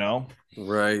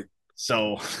 Right.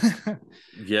 So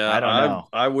yeah, I don't know.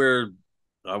 I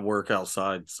work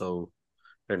outside,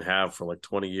 and have for like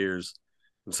 20 years.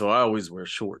 And so I always wear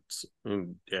shorts,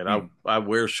 and I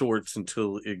wear shorts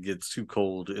until it gets too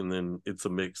cold. And then it's a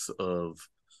mix of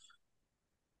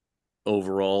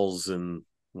overalls and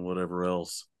whatever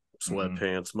else,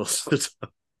 sweatpants most of the time.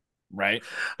 Right.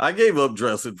 I gave up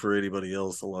dressing for anybody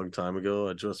else a long time ago.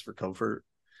 I dress for comfort.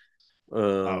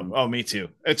 Me too.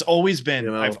 It's always been,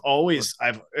 it probably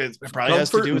has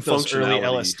to do with those early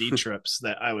LSD trips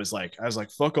that I was like,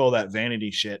 fuck all that vanity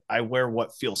shit. I wear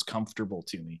what feels comfortable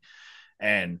to me.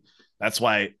 And that's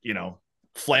why,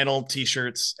 flannel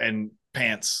t-shirts and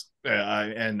pants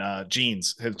and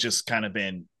jeans have just kind of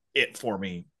been it for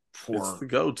me it's the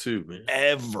go-to, man.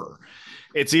 Ever.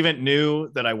 It's even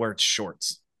new that I wear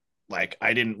shorts. Like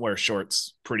I didn't wear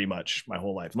shorts pretty much my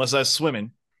whole life, unless I was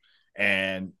swimming.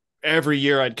 And every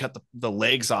year I'd cut the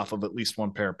legs off of at least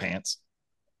one pair of pants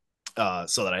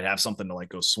so that I'd have something to like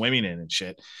go swimming in and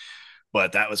shit.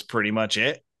 But that was pretty much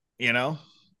it, but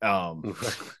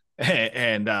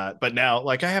now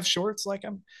like I have shorts, like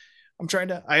I'm trying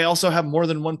to, I also have more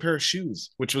than one pair of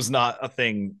shoes, which was not a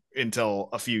thing until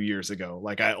a few years ago.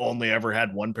 Like I only ever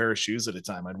had one pair of shoes at a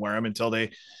time. I'd wear them until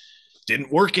they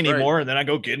didn't work anymore. Right. And then I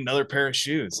go get another pair of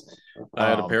shoes. I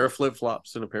had a pair of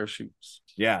flip-flops and a pair of shoes.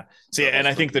 Yeah. See, and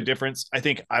I think the difference, I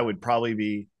think I would probably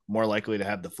be more likely to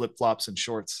have the flip-flops and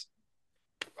shorts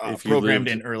programmed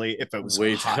in early if it was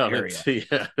a hot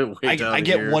area. I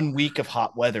get 1 week of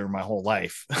hot weather my whole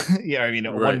life. Yeah, I mean,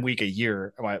 right. 1 week a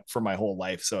year for my whole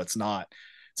life. So it's not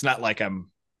like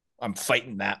I'm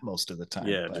fighting that most of the time.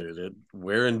 Yeah, but. Dude,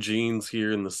 wearing jeans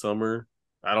here in the summer,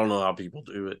 I don't know how people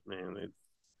do it, man.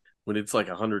 When it's like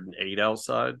 108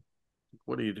 outside,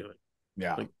 what are you doing?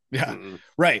 Yeah,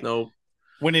 right. No.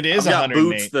 When it is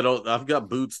 108, I've got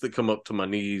boots that come up to my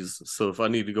knees. So if I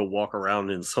need to go walk around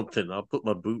in something, I'll put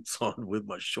my boots on with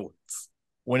my shorts.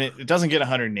 When it doesn't get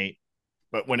 108,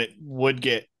 but when it would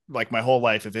get, like my whole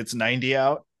life, if it's 90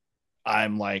 out,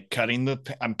 I'm like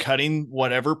I'm cutting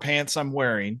whatever pants I'm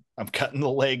wearing. I'm cutting the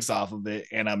legs off of it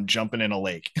and I'm jumping in a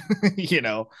lake, but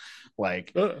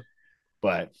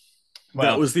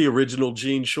that was the original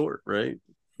jean short, right?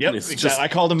 Yep, exactly. I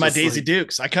called them my Daisy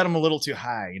Dukes. I cut them a little too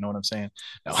high. You know what I'm saying?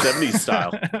 No. 70s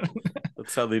style.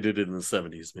 That's how they did it in the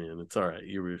 70s, man. It's all right.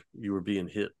 You were being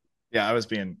hit. Yeah, I was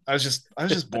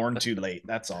just born too late.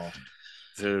 That's all.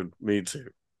 Dude, me too.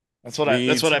 That's what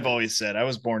I've always said. I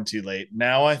was born too late.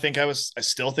 Now I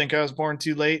still think I was born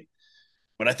too late,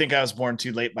 but I think I was born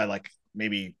too late by like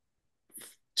maybe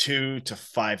 2,000 to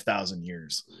 5,000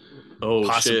 years.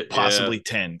 Oh, shit. Possibly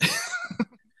 10.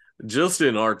 Just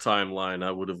in our timeline,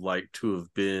 I would have liked to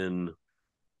have been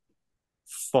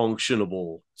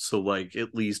functionable. So like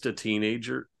at least a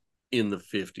teenager in the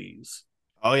 50s.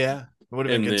 Oh yeah. It would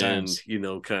have been good times.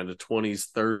 Kind of 20s,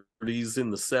 30s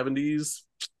in the 70s.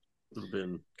 Would have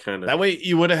been kind of that way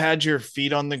you would have had your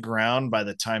feet on the ground by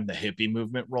the time the hippie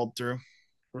movement rolled through.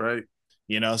 Right.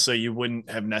 So you wouldn't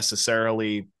have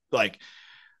necessarily, like,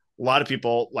 a lot of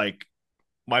people, like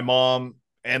my mom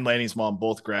and Lanny's mom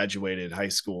both graduated high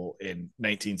school in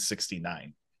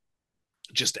 1969,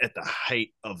 just at the height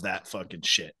of that fucking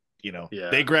shit.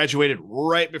 They graduated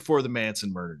right before the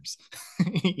Manson murders,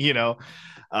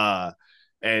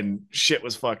 and shit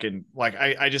was fucking like,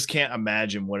 I just can't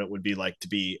imagine what it would be like to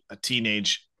be a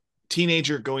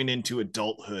teenager going into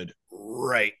adulthood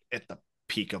right at the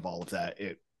peak of all of that.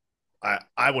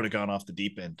 I would have gone off the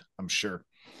deep end, I'm sure,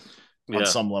 on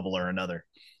some level or another,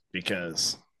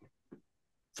 because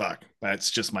fuck,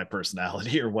 that's just my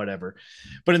personality or whatever.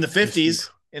 But in the 50s,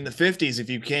 if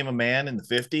you became a man in the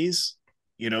 50s,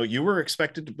 you know, you were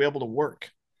expected to be able to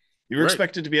work. You were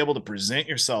expected to be able to present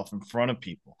yourself in front of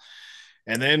people.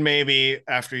 And then maybe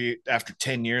after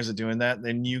 10 years of doing that,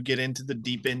 then you get into the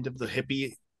deep end of the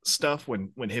hippie stuff when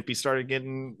hippies started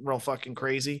getting real fucking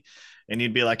crazy. And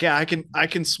you'd be like, yeah, I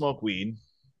can smoke weed.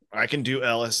 I can do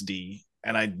LSD.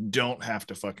 And I don't have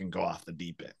to fucking go off the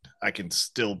deep end. I can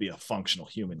still be a functional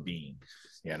human being,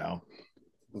 you know?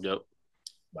 Yep.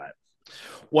 But,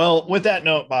 well, with that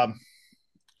note, Bob,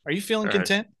 are you feeling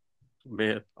content?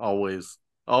 Man, always,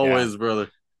 brother.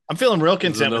 I'm feeling real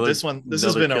content with this one. This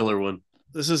has been a killer one.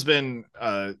 This has been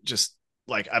just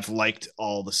like, I've liked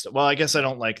all the stuff. Well, I guess I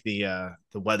don't like the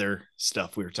weather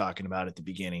stuff we were talking about at the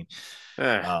beginning.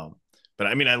 But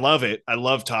I mean, I love it. I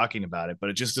love talking about it.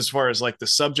 But just as far as like the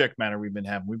subject matter we've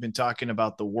been talking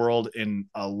about the world in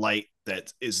a light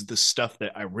that is the stuff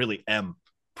that I really am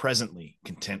presently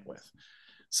content with.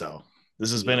 So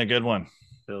this has been a good one.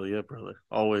 Hell yeah, brother.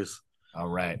 Always. All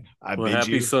right.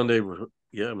 Happy Sunday.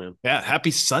 Yeah, man. Yeah, happy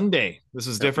Sunday. This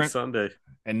is different. Sunday.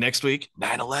 And next week,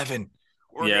 9/11.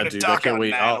 We're gonna dude, talk on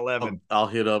 9/11. I'll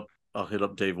hit up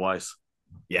Dave Weiss.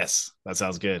 Yes, that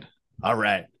sounds good. All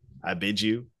right. I bid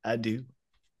you adieu.